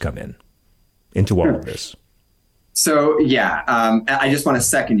DeSantis come into all of this? So, I just want to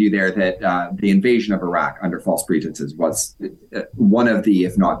second you there that the invasion of Iraq under false pretenses was one of the,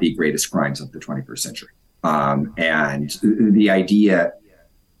 if not the greatest crimes of the 21st century. And the idea,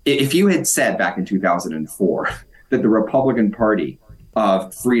 if you had said back in 2004 that the Republican Party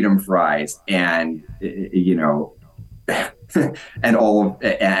of freedom fries and, and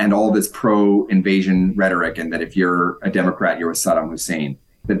all this pro-invasion rhetoric, and that if you're a Democrat, you're with Saddam Hussein,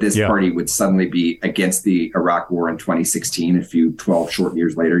 that this party would suddenly be against the Iraq war in 2016. 12 short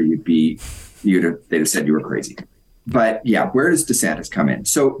years later, they'd have said you were crazy. But where does DeSantis come in?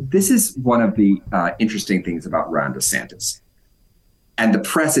 So this is one of the interesting things about Ron DeSantis. And the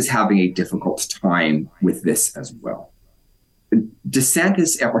press is having a difficult time with this as well.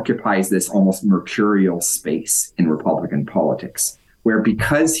 DeSantis occupies this almost mercurial space in Republican politics, where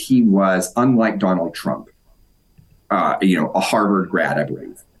because he was, unlike Donald Trump, a Harvard grad, I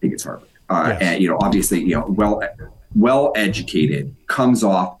believe. I think it's Harvard. And, obviously, well educated, comes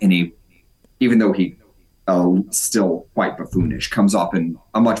off even though he still quite buffoonish, comes off in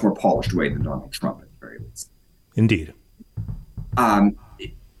a much more polished way than Donald Trump, at the very least. Indeed.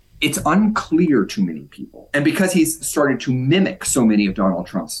 It's unclear to many people. And because he's started to mimic so many of Donald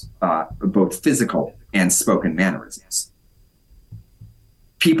Trump's both physical and spoken mannerisms,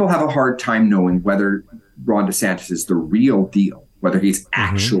 people have a hard time knowing whether Ron DeSantis is the real deal, whether he's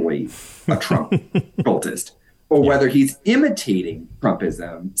actually a Trump cultist, or whether he's imitating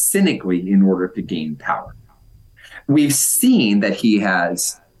Trumpism cynically in order to gain power. We've seen that he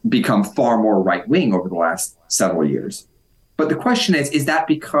has become far more right-wing over the last several years. But the question is that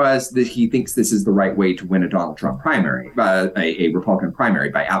because he thinks this is the right way to win a Donald Trump primary, a Republican primary,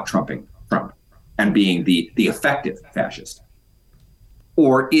 by out-Trumping Trump and being the effective fascist?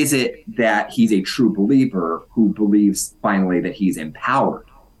 Or is it that he's a true believer who believes finally that he's empowered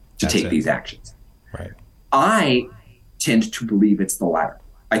to take these actions? Right. I tend to believe it's the latter.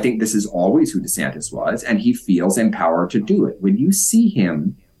 I think this is always who DeSantis was, and he feels empowered to do it. When you see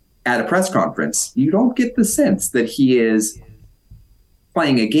him at a press conference, you don't get the sense that he is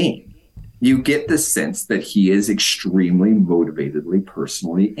playing a game. You get the sense that he is extremely motivatedly,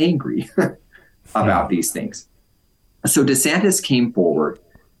 personally angry about these things. So DeSantis came forward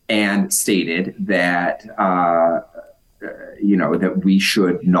and stated that, that we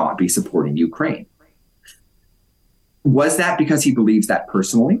should not be supporting Ukraine. Was that because he believes that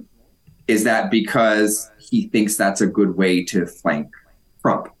personally? Is that because he thinks that's a good way to flank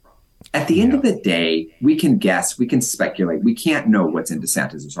Trump? At the end of the day, we can guess, we can speculate. We can't know what's in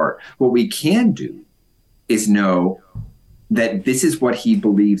DeSantis' heart. What we can do is know that this is what he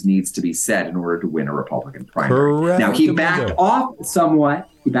believes needs to be said in order to win a Republican primary. Correct. Now, he backed off somewhat.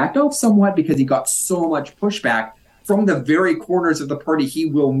 Because he got so much pushback from the very corners of the party he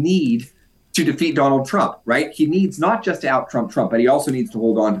will need to defeat Donald Trump, right? He needs not just to out-Trump Trump, but he also needs to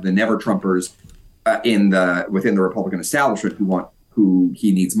hold on to the never-Trumpers within the Republican establishment who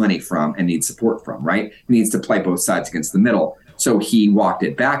he needs money from and needs support from, right? He needs to play both sides against the middle. So he walked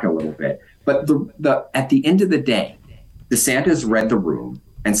it back a little bit. But at the end of the day, DeSantis read the room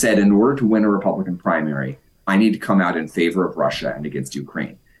and said, in order to win a Republican primary, I need to come out in favor of Russia and against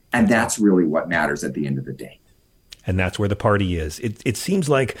Ukraine. And that's really what matters at the end of the day. And that's where the party is. It seems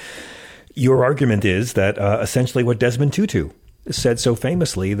like your argument is that essentially what Desmond Tutu said so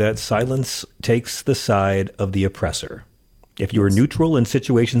famously, that silence takes the side of the oppressor. If you are neutral in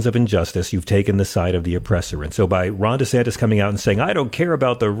situations of injustice, you've taken the side of the oppressor. And so by Ron DeSantis coming out and saying, I don't care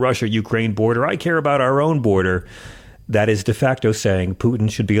about the Russia-Ukraine border, I care about our own border, that is de facto saying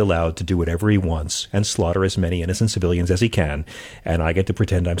Putin should be allowed to do whatever he wants and slaughter as many innocent civilians as he can, and I get to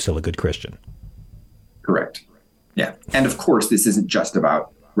pretend I'm still a good Christian. Correct. Yeah. And of course, this isn't just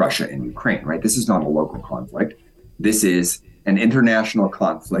about Russia and Ukraine, right? This is not a local conflict. This is an international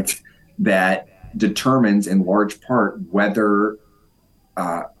conflict that determines in large part whether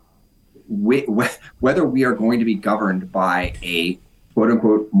whether we are going to be governed by a quote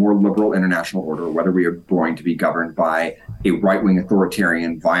unquote more liberal international order, or whether we are going to be governed by a right-wing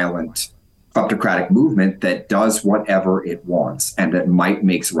authoritarian, violent, kleptocratic movement that does whatever it wants and that might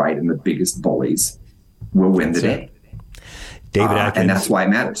makes right, and the biggest bullies will win the day. David Atkins. And that's why it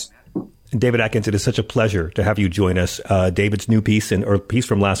matters. David Atkins, it is such a pleasure to have you join us. David's new piece piece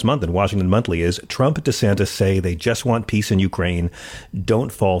from last month in Washington Monthly is Trump and DeSantis say they just want peace in Ukraine.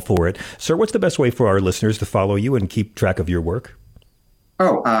 Don't fall for it. Sir, what's the best way for our listeners to follow you and keep track of your work?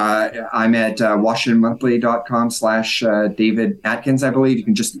 I'm at WashingtonMonthly.com/David Atkins, I believe. You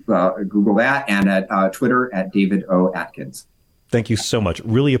can just Google that, and at Twitter at David O. Atkins. Thank you so much.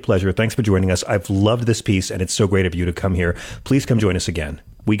 Really a pleasure. Thanks for joining us. I've loved this piece, and it's so great of you to come here. Please come join us again.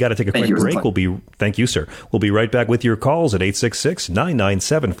 We got to take a quick break. Thank you, sir. We'll be right back with your calls at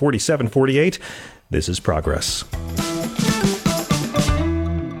 866-997-4748. This is Progress.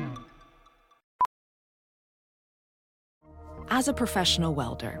 As a professional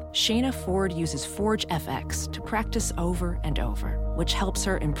welder, Shayna Ford uses Forge FX to practice over and over, which helps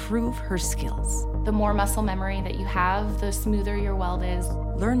her improve her skills. The more muscle memory that you have, the smoother your weld is.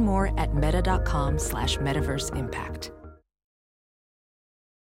 Learn more at meta.com/metaverse impact.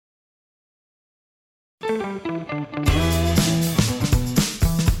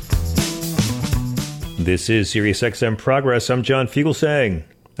 This is SiriusXM Progress. I'm John Fugelsang.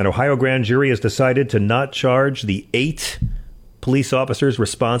 An Ohio grand jury has decided to not charge the 8 police officers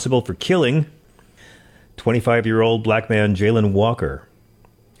responsible for killing 25-year-old black man Jayland Walker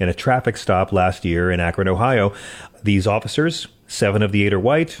in a traffic stop last year in Akron, Ohio. These officers, 7 of the 8 are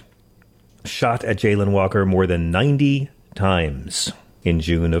white, shot at Jayland Walker more than 90 times in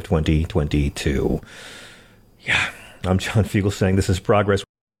June of 2022. Yeah, I'm John Fugelsang. This is Progress.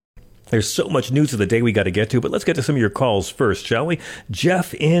 There's so much news of the day we got to get to, but let's get to some of your calls first, shall we?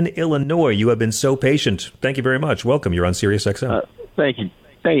 Jeff in Illinois, you have been so patient. Thank you very much. Welcome. You're on SiriusXM. Thank you.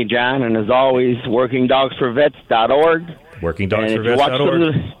 Thank you, John. And as always, workingdogsforvets.org.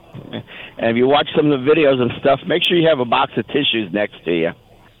 Workingdogsforvets.org. And if you watch some of the videos and stuff, make sure you have a box of tissues next to you.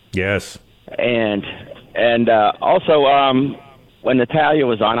 Yes. And also, when Natalia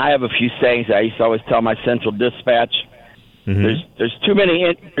was on, I have a few sayings that I used to always tell my central dispatch. Mm-hmm. There's too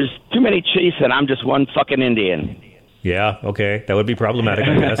many chiefs, and I'm just one fucking Indian. Yeah, okay, that would be problematic,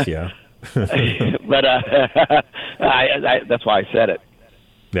 I guess. Yeah, but that's why I said it.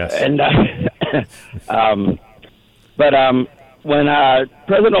 Yes, and when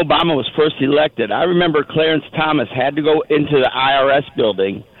President Obama was first elected, I remember Clarence Thomas had to go into the IRS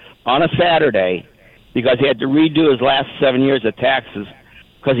building on a Saturday because he had to redo his last 7 years of taxes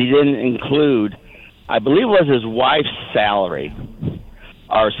because he didn't include, I believe it was his wife's salary,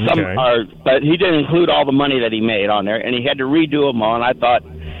 but he didn't include all the money that he made on there, and he had to redo them all.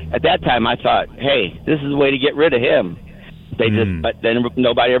 And at that time, I thought, hey, this is the way to get rid of him. But then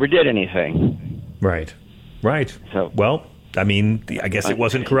nobody ever did anything. Right. So, well, I mean, I guess it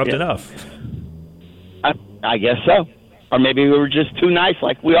wasn't corrupt enough. I guess so, or maybe we were just too nice,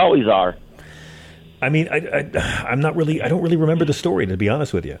 like we always are. I mean, I don't really remember the story, to be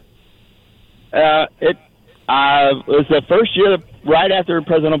honest with you. It was the first year right after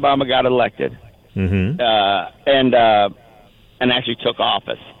President Obama got elected, and actually took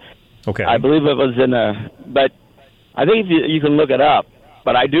office. Okay, I believe it was but I think you can look it up.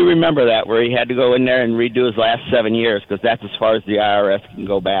 But I do remember that where he had to go in there and redo his last 7 years because that's as far as the IRS can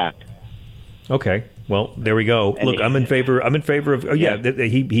go back. Okay, well there we go. And look, I'm in favor of. Oh yeah,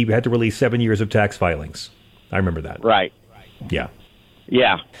 he had to release 7 years of tax filings. I remember that. Right. Yeah.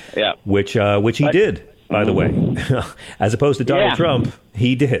 Yeah. Which he did, by the way, as opposed to Donald Trump,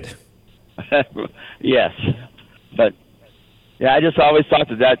 he did. Yes, but I just always thought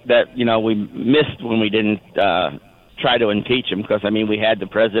that we missed when we didn't try to impeach him because I mean we had the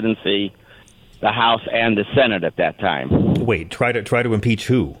presidency, the House and the Senate at that time. Wait, try to impeach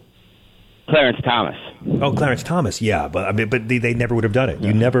who? Clarence Thomas. Oh, Clarence Thomas, yeah, but they never would have done it.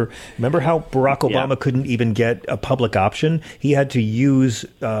 You never remember how Barack Obama couldn't even get a public option. He had to use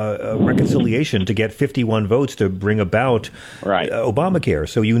reconciliation to get 51 votes to bring about Obamacare.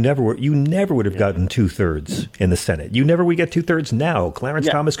 So you never would have gotten 2/3 in the Senate. You never would get 2/3 now. Clarence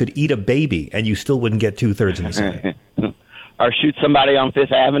Thomas could eat a baby, and you still wouldn't get 2/3 in the Senate. Or shoot somebody on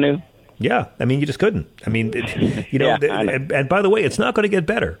Fifth Avenue. Yeah, I mean, you just couldn't. I mean, and by the way, it's not going to get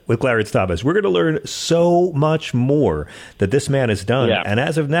better with Clarence Thomas. We're going to learn so much more that this man has done. Yeah. And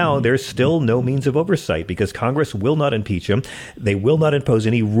as of now, there's still no means of oversight because Congress will not impeach him. They will not impose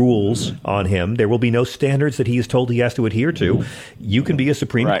any rules on him. There will be no standards that he is told he has to adhere to. You can be a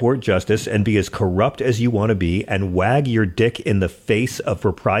Supreme Court justice and be as corrupt as you want to be and wag your dick in the face of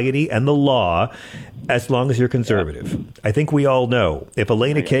propriety and the law as long as you're conservative. I think we all know if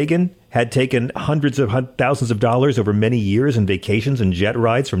Elena Kagan had taken hundreds of thousands of dollars over many years in vacations and jet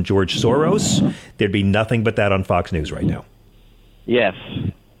rides from George Soros, there'd be nothing but that on Fox News right now. Yes.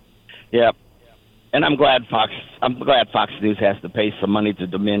 Yep. And I'm glad Fox News has to pay some money to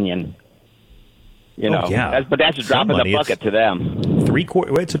Dominion. You know, but that's a drop in the bucket to them.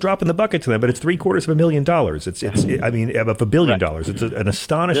 It's a drop in the bucket to them, but it's $750,000. It's of $1 billion. It's an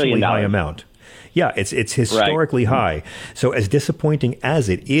astonishingly high amount. Yeah, it's historically high. So as disappointing as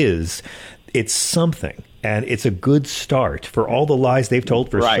it is, it's something. And it's a good start for all the lies they've told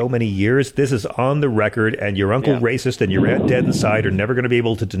for so many years. This is on the record, and your uncle racist and your aunt dead inside are never going to be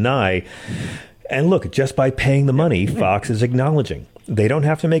able to deny. And look, just by paying the money, Fox is acknowledging. They don't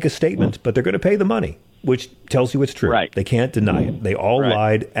have to make a statement, but they're going to pay the money, which tells you it's true. Right. They can't deny it. They all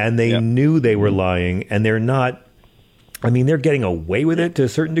lied, and they knew they were lying, and they're not. I mean, they're getting away with it to a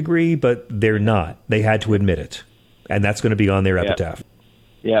certain degree, but they're not. They had to admit it, and that's going to be on their epitaph.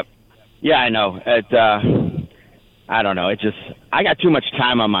 Yep. Yeah, I know. I don't know. I got too much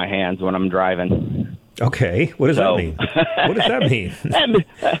time on my hands when I'm driving. Okay. What does that mean? What does that mean?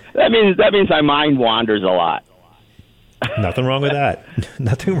 that means my mind wanders a lot. Nothing wrong with that.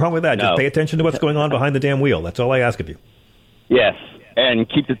 Nothing wrong with that. No. Just pay attention to what's going on behind the damn wheel. That's all I ask of you. Yes, and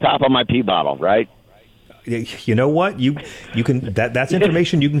keep the top of my pee bottle, right? You know what? You can that's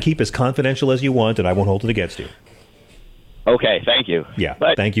information you can keep as confidential as you want, and I won't hold it against you. Okay, thank you. Yeah,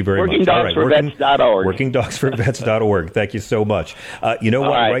 thank you very much. WorkingDogsForVets.org. WorkingDogsForVets.org. Thank you so much. You know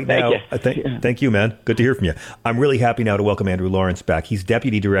what? Right now, thank you, man. Good to hear from you. I'm really happy now to welcome Andrew Lawrence back. He's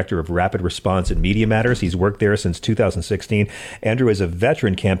Deputy Director of Rapid Response and Media Matters. He's worked there since 2016. Andrew is a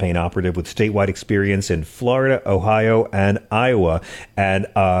veteran campaign operative with statewide experience in Florida, Ohio, and Iowa. And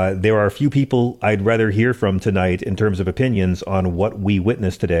there are a few people I'd rather hear from tonight in terms of opinions on what we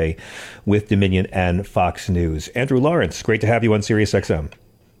witnessed today with Dominion and Fox News. Andrew Lawrence, great to have you on Sirius XM.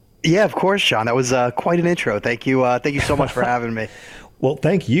 Yeah, of course, Sean. That was quite an intro. Thank you so much for having me. Well,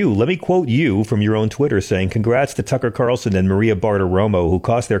 thank you. Let me quote you from your own Twitter saying, congrats to Tucker Carlson and Maria Bartiromo, who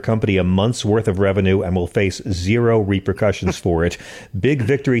cost their company a month's worth of revenue and will face zero repercussions for it. Big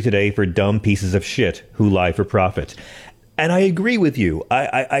victory today for dumb pieces of shit who lie for profit. And I agree with you.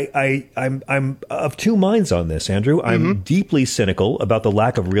 I'm of two minds on this, Andrew. I'm deeply cynical about the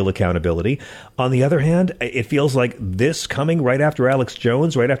lack of real accountability. On the other hand, it feels like this coming right after Alex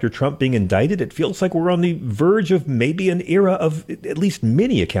Jones, right after Trump being indicted, it feels like we're on the verge of maybe an era of at least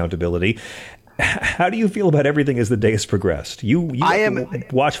mini accountability. How do you feel about everything as the day has progressed? You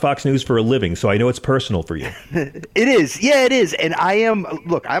watch Fox News for a living, so I know it's personal for you. It is. Yeah, it is. And I'm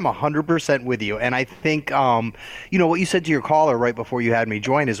 100% with you. And I think, what you said to your caller right before you had me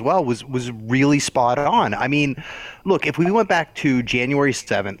join as well was really spot on. I mean, look, if we went back to January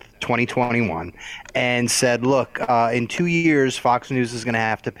 7th, 2021, and said, look, in 2 years, Fox News is going to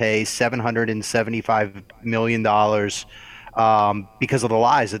have to pay $775 million because of the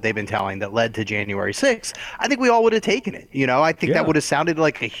lies that they've been telling that led to January 6th, I think we all would have taken it. I think that would have sounded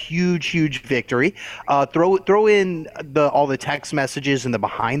like a huge, huge victory. Throw in all the text messages and the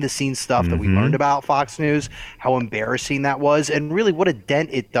behind-the-scenes stuff that we learned about Fox News, how embarrassing that was, and really what a dent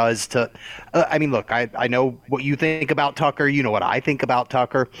it does to look, I know what you think about Tucker. You know what I think about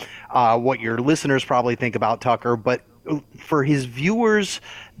Tucker, what your listeners probably think about Tucker, but for his viewers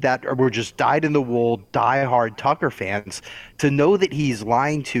that were just dyed-in-the-wool, die-hard Tucker fans, to know that he's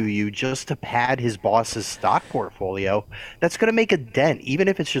lying to you just to pad his boss's stock portfolio, that's going to make a dent, even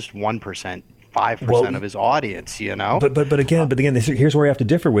if it's just 1%, 5% of his audience, you know? But again, here's where I have to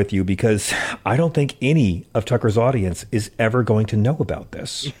differ with you, because I don't think any of Tucker's audience is ever going to know about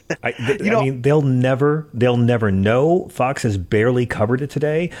this. I mean, they'll never know. Fox has barely covered it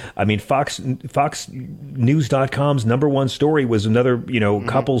today. I mean, FoxNews.com's #1 story was another,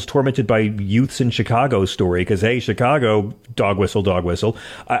 couples tormented by youths in Chicago story, because, hey, Chicago, dog whistle, dog whistle.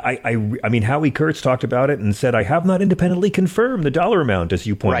 I mean, Howie Kurtz talked about it and said, I have not independently confirmed the dollar amount, as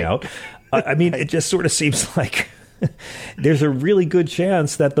you point out. I mean, it just sort of seems like there's a really good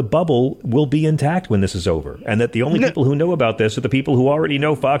chance that the bubble will be intact when this is over, and that the only people who know about this are the people who already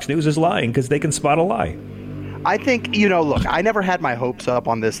know Fox News is lying, because they can spot a lie. I think, look, I never had my hopes up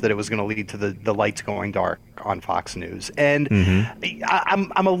on this, that it was going to lead to the lights going dark on Fox News. And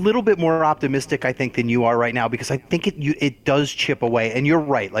I'm a little bit more optimistic, I think, than you are right now, because I think it does chip away. And you're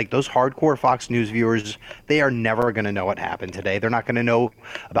right. Like, those hardcore Fox News viewers, they are never going to know what happened today. They're not going to know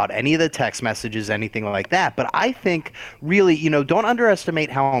about any of the text messages, anything like that. But I think really, don't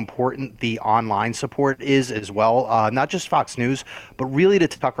underestimate how important the online support is as well. Not just Fox News, but really to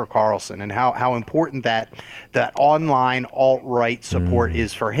Tucker Carlson, and how important that online alt-right support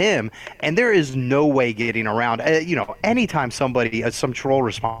is for him. And there is no way getting around, anytime some troll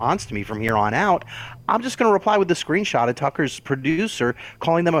responds to me from here on out, I'm just going to reply with the screenshot of Tucker's producer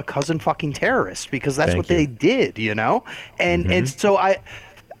calling them a cousin fucking terrorist, because that's what they did, And so I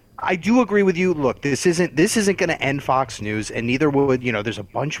do agree with you. Look, this isn't going to end Fox News, and neither would, there's a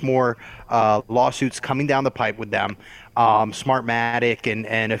bunch more lawsuits coming down the pipe with them, Smartmatic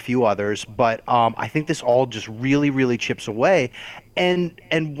and a few others. But I think this all just really, really chips away. And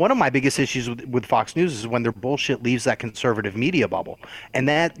one of my biggest issues with Fox News is when their bullshit leaves that conservative media bubble. And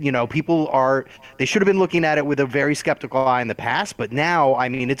that, they should have been looking at it with a very skeptical eye in the past. But now, I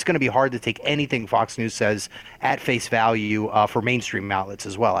mean, it's going to be hard to take anything Fox News says at face value for mainstream outlets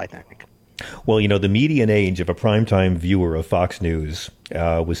as well, I think. Well, the median age of a primetime viewer of Fox News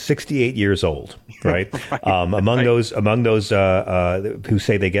was 68 years old, right? Among those who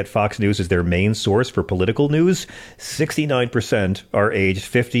say they get Fox News as their main source for political news, 69% are aged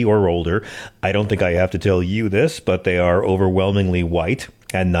 50 or older. I don't think I have to tell you this, but they are overwhelmingly white.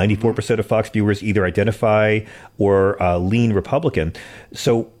 And 94% of Fox viewers either identify or lean Republican.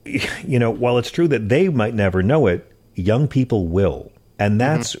 So, while it's true that they might never know it, young people will. And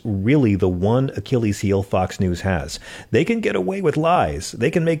that's really the one Achilles heel Fox News has. They can get away with lies. They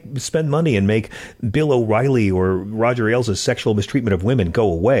can spend money and make Bill O'Reilly or Roger Ailes' sexual mistreatment of women go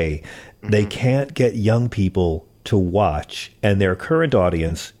away. They can't get young people to watch, and their current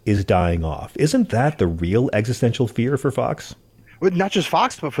audience is dying off. Isn't that the real existential fear for Fox? Not just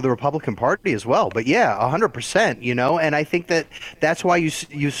Fox, but for the Republican Party as well. But yeah, 100%, and I think that's why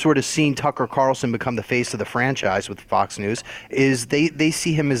you've sort of seen Tucker Carlson become the face of the franchise with Fox News, is they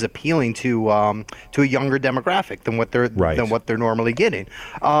see him as appealing to a younger demographic than what they're normally getting.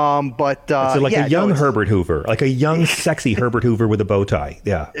 So like a young Herbert Hoover, like a young, sexy Herbert Hoover with a bow tie.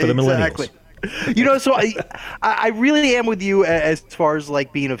 Yeah, for the millennials. So I really am with you as far as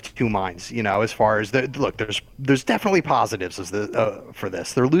like being of two minds, as far as there's definitely positives for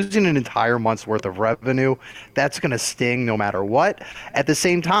this. They're losing an entire month's worth of revenue. That's going to sting no matter what. At the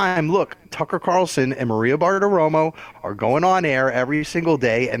same time, look, Tucker Carlson and Maria Bartiromo are going on air every single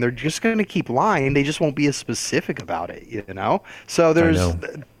day, and they're just going to keep lying. They just won't be as specific about it, So there's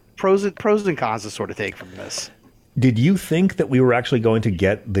pros and cons to sort of take from this. Did you think that we were actually going to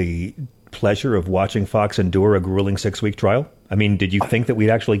get the pleasure of watching Fox endure a grueling 6-week trial? I mean, did you think that we'd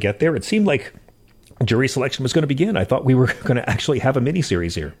actually get there? It seemed like jury selection was going to begin. I thought we were going to actually have a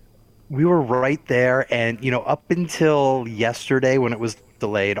miniseries here. We were right there, and up until yesterday when it was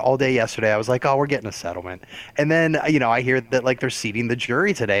delayed all day yesterday, I was like, oh, we're getting a settlement. And then I hear that like they're seating the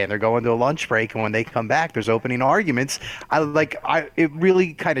jury today and they're going to a lunch break, and when they come back there's opening arguments. It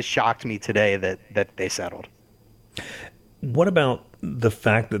really kind of shocked me today that they settled. What about the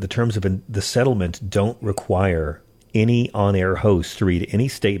fact that the terms of the settlement don't require any on-air host to read any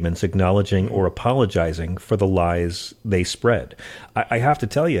statements acknowledging or apologizing for the lies they spread? I have to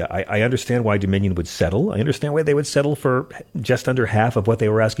tell you, I understand why Dominion would settle. I understand why they would settle for just under half of what they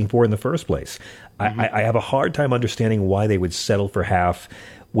were asking for in the first place. I have a hard time understanding why they would settle for half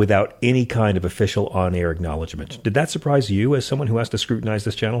without any kind of official on-air acknowledgement. Did that surprise you as someone who has to scrutinize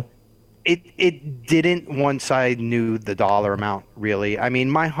this channel? It didn't once I knew the dollar amount, really. I mean,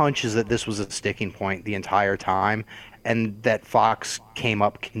 my hunch is that this was a sticking point the entire time. and that Fox came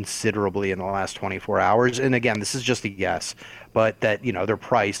up considerably in the last 24 hours. And again, this is just a guess, but that, their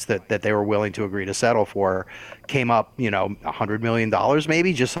price that they were willing to agree to settle for came up, $100 million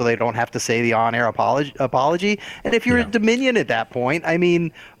maybe, just so they don't have to say the on-air apology. And if you're a Dominion at that point, I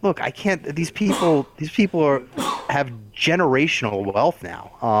mean, look, I can't. These people have generational wealth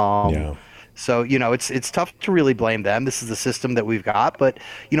now. So, it's tough to really blame them. This is the system that we've got. But,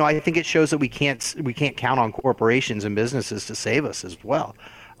 I think it shows that we can't count on corporations and businesses to save us as well.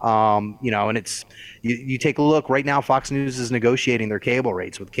 And it's you take a look right now. Fox News is negotiating their cable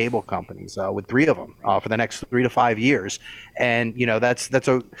rates with cable companies, with 3 of them for the next 3 to 5 years. And,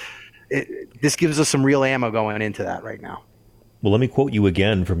 this gives us some real ammo going into that right now. Well, let me quote you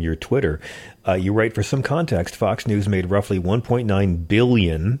again from your Twitter. You write, for some context, Fox News made roughly $1.9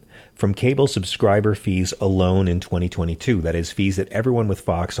 billion from cable subscriber fees alone in 2022. That is fees that everyone with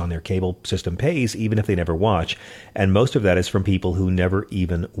Fox on their cable system pays, even if they never watch. And most of that is from people who never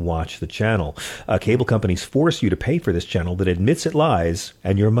even watch the channel. Cable companies force you to pay for this channel that admits it lies,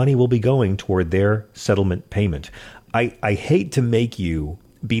 and your money will be going toward their settlement payment. I hate to make you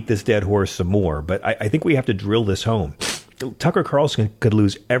beat this dead horse some more, but I think we have to drill this home. Tucker Carlson could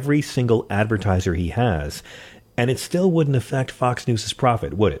lose every single advertiser he has, and it still wouldn't affect Fox News'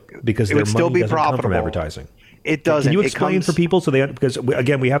 profit, would it? Because their money doesn't come from advertising. It doesn't. Can you explain for people because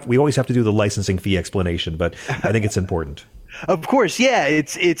again, we always have to do the licensing fee explanation, but I think it's important. Of course, yeah,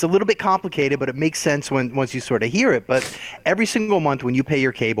 it's a little bit complicated, but it makes sense once you sort of hear it. But every single month when you pay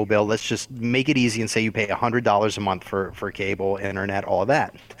your cable bill, let's just make it easy and say you pay $100 a month for cable, internet, all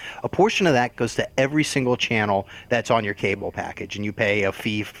that. A portion of that goes to every single channel that's on your cable package, and you pay a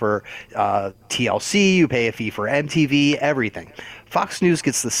fee for TLC, you pay a fee for MTV, everything. Fox News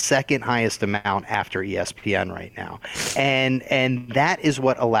gets the second highest amount after ESPN right now. And that is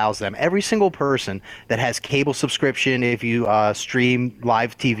what allows them. Every single person that has cable subscription, if you stream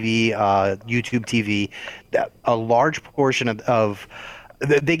live TV, YouTube TV, a large portion of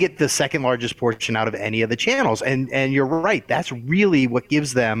they get the second largest portion out of any of the channels. And you're right. That's really what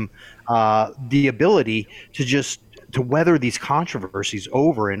gives them the ability to weather these controversies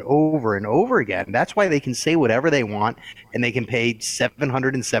over and over and over again. That's why they can say whatever they want, and they can pay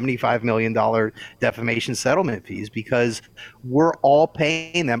 $775 million defamation settlement fees, because we're all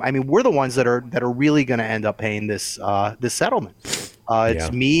paying them. I mean, we're the ones that are really going to end up paying this settlement.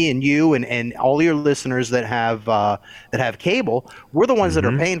 It's me and you and all your listeners that have cable. We're the ones that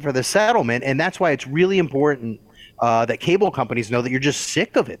are paying for the settlement, and that's why it's really important that cable companies know that you're just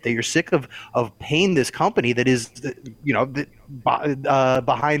sick of it, that you're sick of paying this company that is,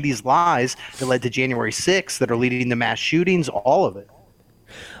 behind these lies that led to January 6th, that are leading to mass shootings, all of it.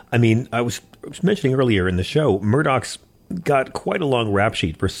 I mean, I was mentioning earlier in the show, Murdoch's got quite a long rap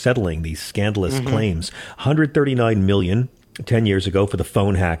sheet for settling these scandalous claims. $139 million 10 years ago for the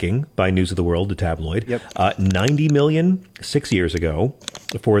phone hacking by News of the World, the tabloid. $90 million 6 years ago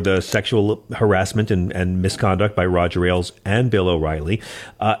for the sexual harassment and misconduct by Roger Ailes and Bill O'Reilly.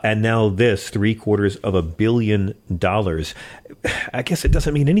 And now this, $750 million. I guess it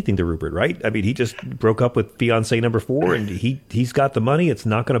doesn't mean anything to Rupert, right? I mean, he just broke up with fiance number 4 and he's got the money. It's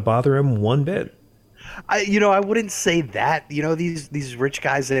not going to bother him one bit. I wouldn't say that. These rich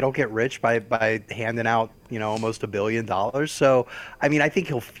guys, they don't get rich by handing out, almost $1 billion. So, I mean, I think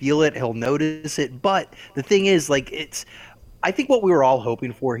he'll feel it, he'll notice it. But the thing is, I think what we were all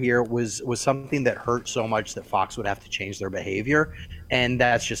hoping for here was something that hurt so much that Fox would have to change their behavior. And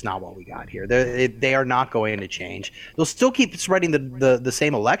that's just not what we got here. They are not going to change. They'll still keep spreading the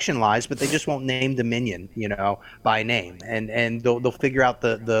same election lies, but they just won't name Dominion, by name. And they'll figure out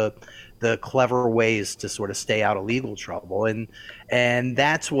the clever ways to sort of stay out of legal trouble, and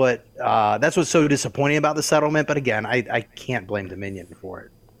that's what's so disappointing about the settlement. But again, I can't blame Dominion for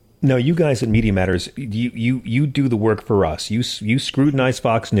it. No, you guys at Media Matters, you do the work for us. You scrutinize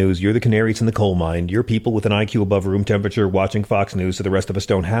Fox News. You're the canaries in the coal mine. You're people with an IQ above room temperature watching Fox News, so the rest of us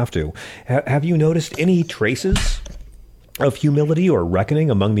don't have to. Have you noticed any traces of humility or reckoning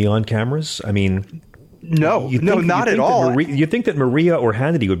among the on cameras? I mean, no, not at all. You think that Maria or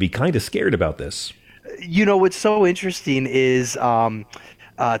Hannity would be kind of scared about this? What's so interesting is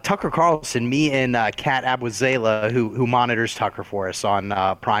Tucker Carlson, me and Kat Abudzela, who monitors Tucker for us on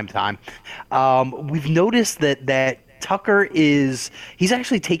primetime, we've noticed that Tucker he's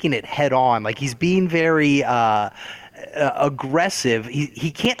actually taking it head on. Like, he's being very aggressive. He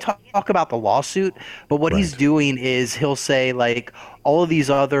can't talk talk about the lawsuit, but what he's doing is he'll say, like, all of these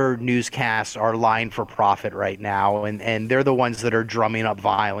other newscasts are lying for profit right now, and they're the ones that are drumming up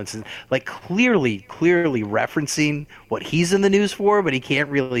violence, and like clearly referencing what he's in the news for, but he can't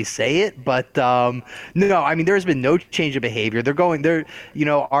really say it. But no, I mean, there's been no change of behavior.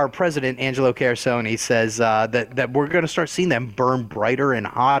 Our president Angelo Carasone says that we're going to start seeing them burn brighter and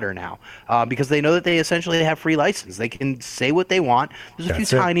hotter now because they know that they essentially have free license. They can say what they want. There's a few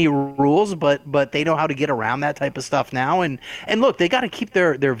tiny rules, but they know how to get around that type of stuff now. And look, they got to keep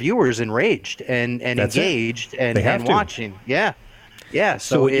their viewers enraged and engaged and watching. Yeah.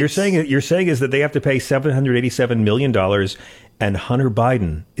 So what you're saying is that they have to pay $787 million, and Hunter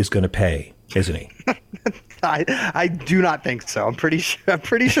Biden is going to pay, isn't he? I do not think so. I'm pretty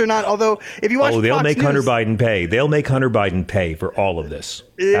sure not. Although, if you watch, they'll Fox make News, Hunter Biden pay. They'll make Hunter Biden pay for all of this.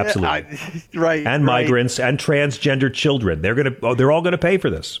 Absolutely, right. And migrants and transgender children. They're all going to pay for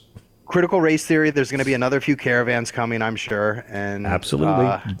this. Critical race theory. There's going to be another few caravans coming, I'm sure. And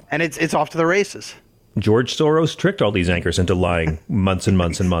absolutely, and it's off to the races. George Soros tricked all these anchors into lying months and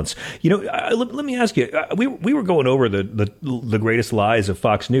months and months. Let me ask you, we were going over the greatest lies of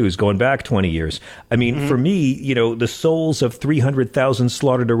Fox News going back 20 years. I mean, for me, the souls of 300,000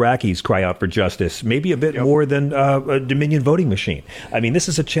 slaughtered Iraqis cry out for justice, maybe a bit more than a Dominion voting machine. I mean, this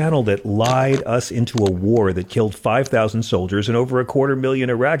is a channel that lied us into a war that killed 5,000 soldiers and over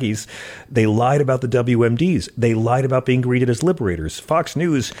 250,000 Iraqis. They lied about the WMDs. They lied about being greeted as liberators. Fox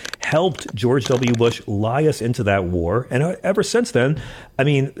News helped George W. Bush lie us into that war. And ever since then, I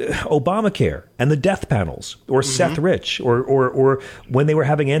mean, Obamacare and the death panels, or Seth Rich, or when they were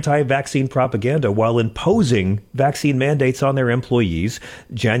having anti-vaccine propaganda while imposing vaccine mandates on their employees,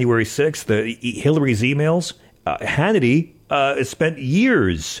 January 6th, Hillary's emails, Hannity spent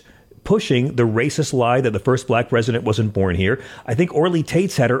years pushing the racist lie that the first black president wasn't born here. I think Orly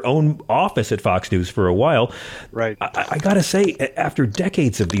Tates had her own office at Fox News for a while. Right. I got to say, after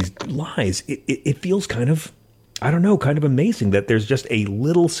decades of these lies, it feels kind of amazing that there's just a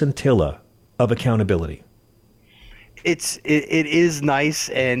little scintilla of accountability. It is nice,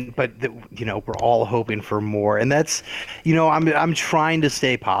 but we're all hoping for more, and that's I'm trying to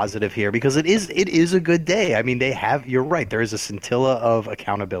stay positive here because it is a good day. I mean, you're right, there is a scintilla of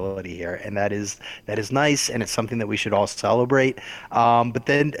accountability here, and that is nice, and it's something that we should all celebrate. But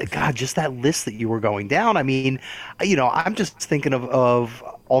then, God, just that list that you were going down. I mean, I'm just thinking of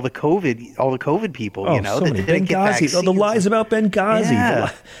all the COVID people, so many. Benghazi, the lies about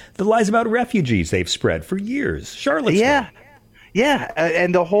Benghazi, the lies about refugees they've spread for years. Charlottesville. Yeah.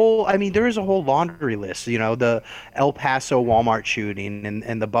 And the whole, I mean, there is a whole laundry list, the El Paso Walmart shooting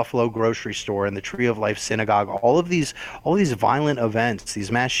and the Buffalo grocery store and the Tree of Life synagogue, all of these violent events,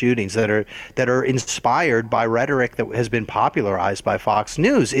 these mass shootings that are inspired by rhetoric that has been popularized by Fox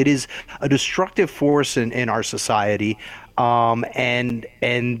News. It is a destructive force in our society. And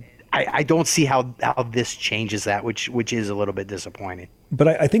I don't see how this changes that, which is a little bit disappointing. But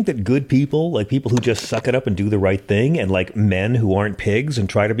I think that good people, like people who just suck it up and do the right thing, and like men who aren't pigs and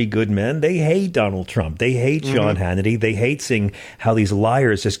try to be good men, they hate Donald Trump. They hate Sean Hannity. They hate seeing how these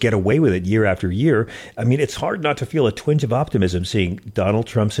liars just get away with it year after year. I mean, it's hard not to feel a twinge of optimism seeing Donald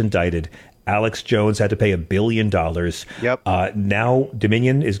Trump's indicted. Alex Jones had to pay $1 billion. Yep. Now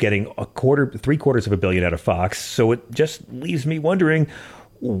Dominion is getting $750 million out of Fox. So it just leaves me wondering,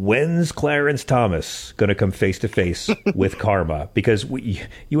 when's Clarence Thomas going to come face to face with karma? Because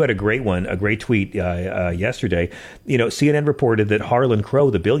you had a great tweet yesterday. CNN reported that Harlan Crow,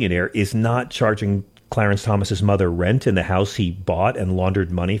 the billionaire, is not charging Clarence Thomas's mother rent in the house he bought and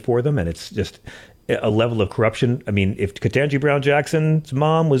laundered money for them, and it's just a level of corruption. I mean, if Ketanji Brown Jackson's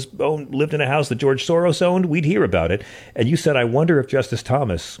mom lived in a house that George Soros owned, we'd hear about it. And you said, I wonder if Justice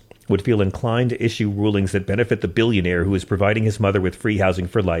Thomas would feel inclined to issue rulings that benefit the billionaire who is providing his mother with free housing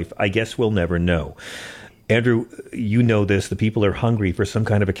for life. I guess we'll never know. Andrew, you know this. The people are hungry for some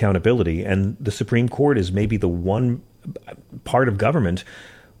kind of accountability, and the Supreme Court is maybe the one part of government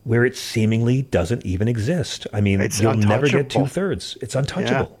where it seemingly doesn't even exist. I mean, you'll never get 2/3. It's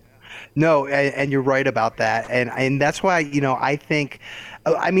untouchable. Yeah. No, and you're right about that. And that's why, I think,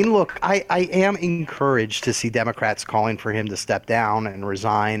 I mean, look, I am encouraged to see Democrats calling for him to step down and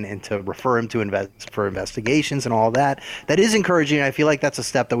resign and to refer him to for investigations and all that. That is encouraging. I feel like that's a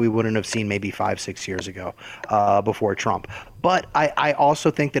step that we wouldn't have seen maybe 5-6 years ago before Trump. But I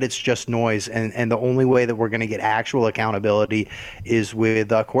also think that it's just noise, and the only way that we're going to get actual accountability is with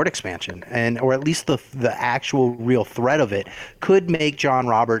court expansion, or at least the actual real threat of it could make John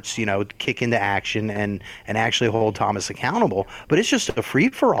Roberts, kick into action and actually hold Thomas accountable. But it's just a free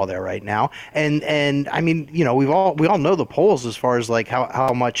for all there right now. And I mean, we all know the polls as far as like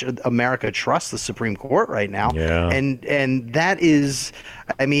how much America trusts the Supreme Court right now. Yeah. And that is,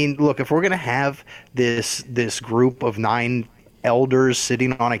 I mean, look, if we're going to have this group of 9 elders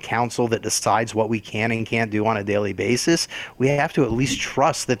sitting on a council that decides what we can and can't do on a daily basis, we have to at least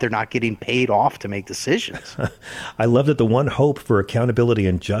trust that they're not getting paid off to make decisions. I love that the one hope for accountability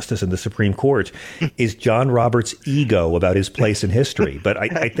and justice in the Supreme Court is John Roberts' ego about his place in history. But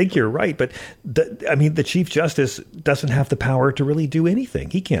I think you're right. But the Chief Justice doesn't have the power to really do anything.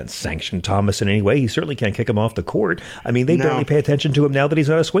 He can't sanction Thomas in any way. He certainly can't kick him off the court. I mean, they barely pay attention to him now that he's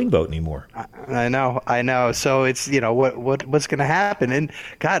not a swing vote anymore. I know. So it's, what's going to happen? And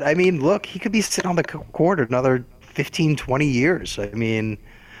God, I mean, look, he could be sitting on the court another 15, 20 years. I mean,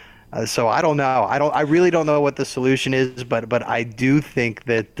 so I don't know. I really don't know what the solution is, but I do think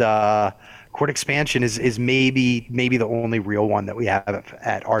that court expansion is maybe the only real one that we have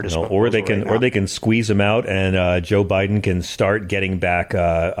at our disposal. Or they can squeeze him out, and Joe Biden can start getting back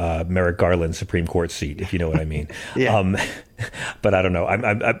Merrick Garland's Supreme Court seat, if you know what I mean. Yeah. But I don't know.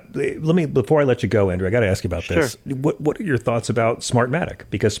 Before I let you go, Andrew, I got to ask you about this. What are your thoughts about Smartmatic?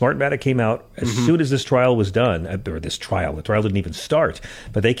 Because Smartmatic came out as soon as this trial was done, the trial didn't even start,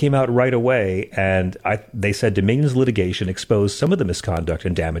 but they came out right away, and they said Dominion's litigation exposed some of the misconduct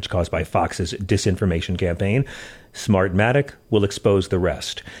and damage caused by Fox's disinformation campaign. Smartmatic will expose the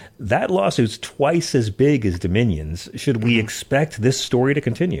rest. That lawsuit's twice as big as Dominion's. Should we expect this story to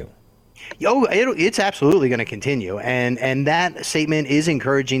continue? It's absolutely going to continue, and that statement is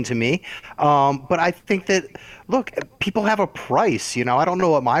encouraging to me. But I think that, look, people have a price. I don't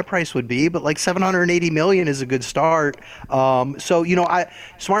know what my price would be, but like $780 million is a good start.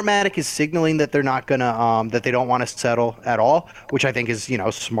 Smartmatic is signaling that they're not going to, that they don't want to settle at all, which I think is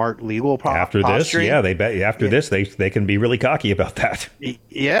smart legal after posturing. This, they can be really cocky about that.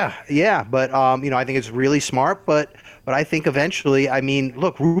 Yeah. But I think it's really smart, but I think eventually, I mean,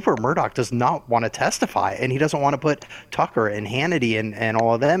 look, Rupert Murdoch does not want to testify, and he doesn't want to put Tucker and Hannity and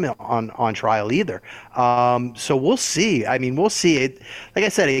all of them on trial either. So we'll see. I mean, we'll see. It, like I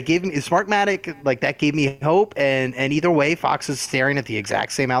said, it gave me Smartmatic, like that gave me hope. And either way, Fox is staring at the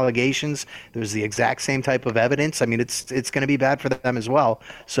exact same allegations. There's the exact same type of evidence. I mean, it's going to be bad for them as well.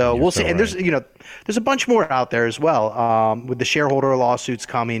 So we'll see. And there's there's a bunch more out there as well, with the shareholder lawsuits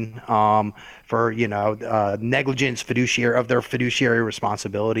coming. For negligence of their fiduciary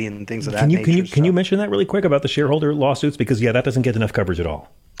responsibility and things of that nature. Can you mention that really quick about the shareholder lawsuits, because that doesn't get enough coverage at all.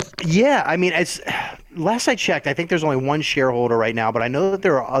 Yeah, I mean, last I checked, I think there's only one shareholder right now, but I know that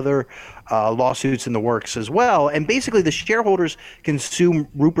there are other lawsuits in the works as well. And basically, the shareholders can sue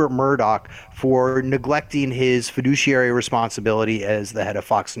Rupert Murdoch for neglecting his fiduciary responsibility as the head of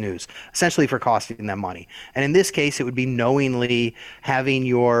Fox News, essentially for costing them money. And in this case, it would be knowingly having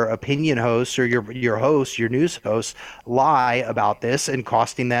your opinion host or your news host, lie about this and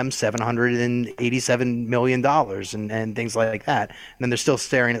costing them $787 million and things like that. And then they're still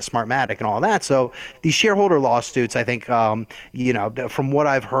staring at Smartmatic and all that. So these shareholder lawsuits, I think, from what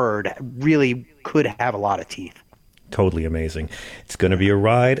I've heard, really could have a lot of teeth. Totally amazing. It's going to be a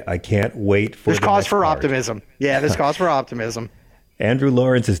ride. I can't wait for There's cause for optimism. Yeah, there's cause for optimism. Andrew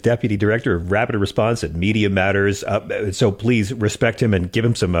Lawrence is Deputy Director of Rapid Response at Media Matters. So please respect him and give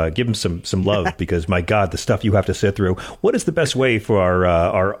him some love, because my God, the stuff you have to sit through. What is the best way for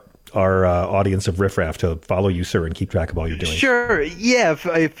our audience of Riffraff to follow you, sir, and keep track of all you're doing? Sure. Yeah.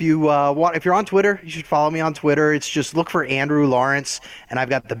 If you're on Twitter, you should follow me on Twitter. It's just look for Andrew Lawrence, and I've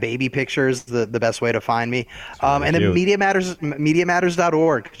got the baby pictures, the best way to find me. And then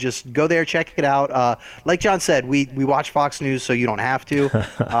MediaMatters.org. Just go there, check it out. Like John said, we watch Fox News, so you don't have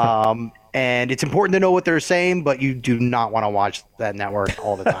to. And it's important to know what they're saying, but you do not want to watch that network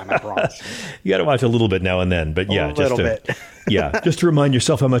all the time, I promise. You got to watch a little bit now and then, but just to remind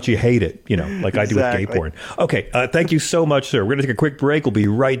yourself how much you hate it, like I do with gay porn. Okay, thank you so much, sir. We're going to take a quick break. We'll be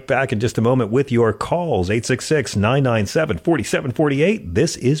right back in just a moment with your calls, 866-997-4748.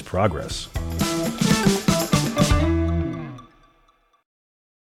 This is Progress.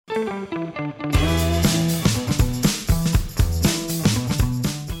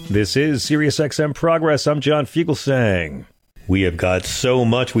 This is SiriusXM Progress. I'm John Fugelsang. We have got so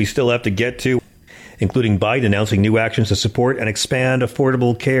much we still have to get to, including Biden announcing new actions to support and expand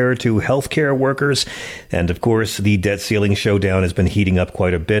affordable care to healthcare workers. And of course, the debt ceiling showdown has been heating up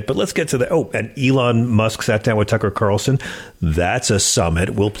quite a bit. But let's get to and Elon Musk sat down with Tucker Carlson. That's a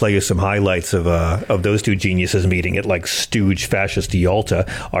summit. We'll play you some highlights of those two geniuses meeting at like stooge fascist Yalta.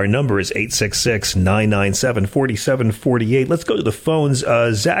 Our number is 866-997-4748. Let's go to the phones.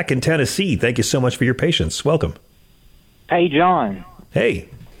 Zach in Tennessee, thank you so much for your patience. Welcome. Hey, John. Hey.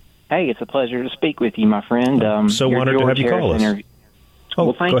 Hey, it's a pleasure to speak with you, my friend. So honored to have you call us.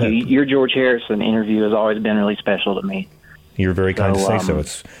 Well, thank you. Your George Harrison interview has always been really special to me. You're very kind to say so.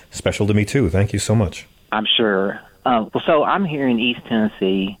 It's special to me, too. Thank you so much. I'm sure. So I'm here in East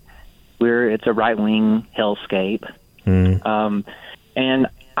Tennessee, where it's a right-wing hellscape. And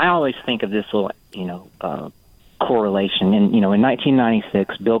I always think of this little, correlation. And, in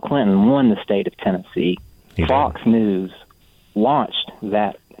 1996, Bill Clinton won the state of Tennessee. Fox News launched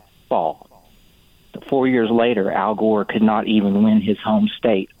that fall. 4 years later, Al Gore could not even win his home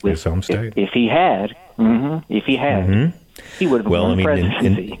state. His home state. If he had, he would have won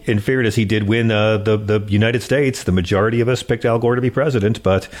presidency. In fairness, he did win the United States. The majority of us picked Al Gore to be president,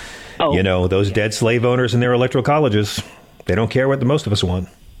 but those dead slave owners in their electoral colleges, they don't care what the most of us want.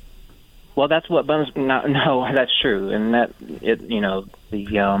 Well, that's what bums. No, that's true, and the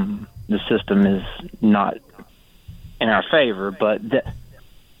system is not in our favor. But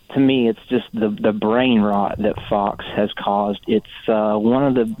to me, it's just the brain rot that Fox has caused. It's one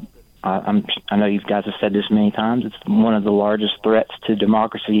of the. I know you guys have said this many times. It's one of the largest threats to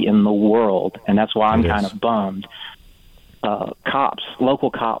democracy in the world, and that's why I'm kind of bummed.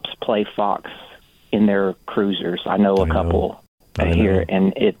 Local cops play Fox in their cruisers. I know a couple here,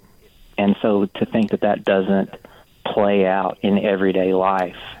 and so to think that doesn't play out in everyday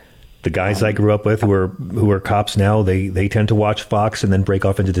life. The guys I grew up with who are cops now, they tend to watch Fox and then break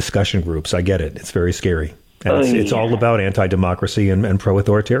off into discussion groups. I get it. It's very scary. And it's all about anti-democracy and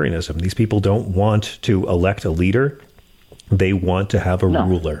pro-authoritarianism. These people don't want to elect a leader. They want to have a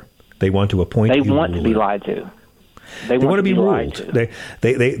ruler. They want to appoint a ruler. They want to be lied to. They want to be ruled.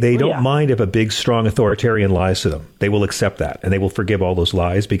 They don't mind if a big, strong authoritarian lies to them. They will accept that, and they will forgive all those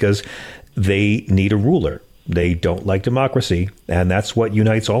lies because they need a ruler. They don't like democracy, and that's what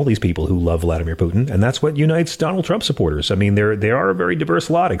unites all these people who love Vladimir Putin, and that's what unites Donald Trump supporters. I mean, they are a very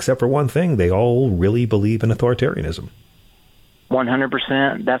diverse lot, except for one thing. They all really believe in authoritarianism.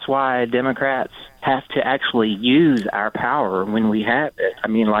 100%. That's why Democrats have to actually use our power when we have it. I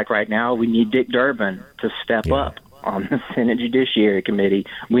mean, like right now, we need Dick Durbin to step up on the Senate Judiciary Committee.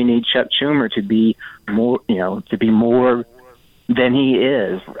 We need Chuck Schumer to be more than he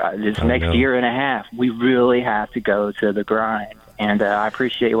is. This next year and a half, we really have to go to the grind. And I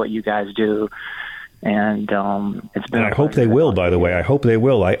appreciate what you guys do. And it's been. And I hope they will. By the way, I hope they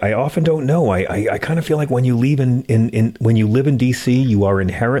will. I often don't know. I kind of feel like when you live in D.C., you are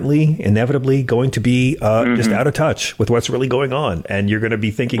inevitably going to be just out of touch with what's really going on, and you're going to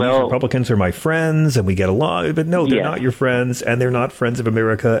be thinking these Republicans are my friends and we get along. But no, they're not your friends, and they're not friends of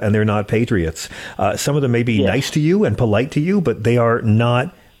America, and they're not patriots. Some of them may be nice to you and polite to you, but they are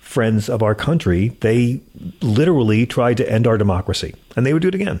not friends of our country. They literally tried to end our democracy, and they would do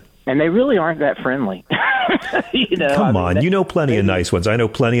it again. And they really aren't that friendly. Come on. You know plenty of nice ones. I know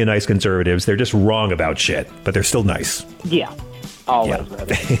plenty of nice conservatives. They're just wrong about shit, but they're still nice. Yeah. Always,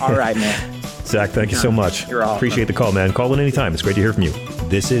 brother. All right, man. Zach, thank you so much. You're awesome. Appreciate the call, man. Call in anytime. It's great to hear from you.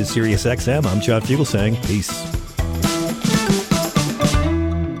 This is SiriusXM. I'm John Fugelsang. Peace.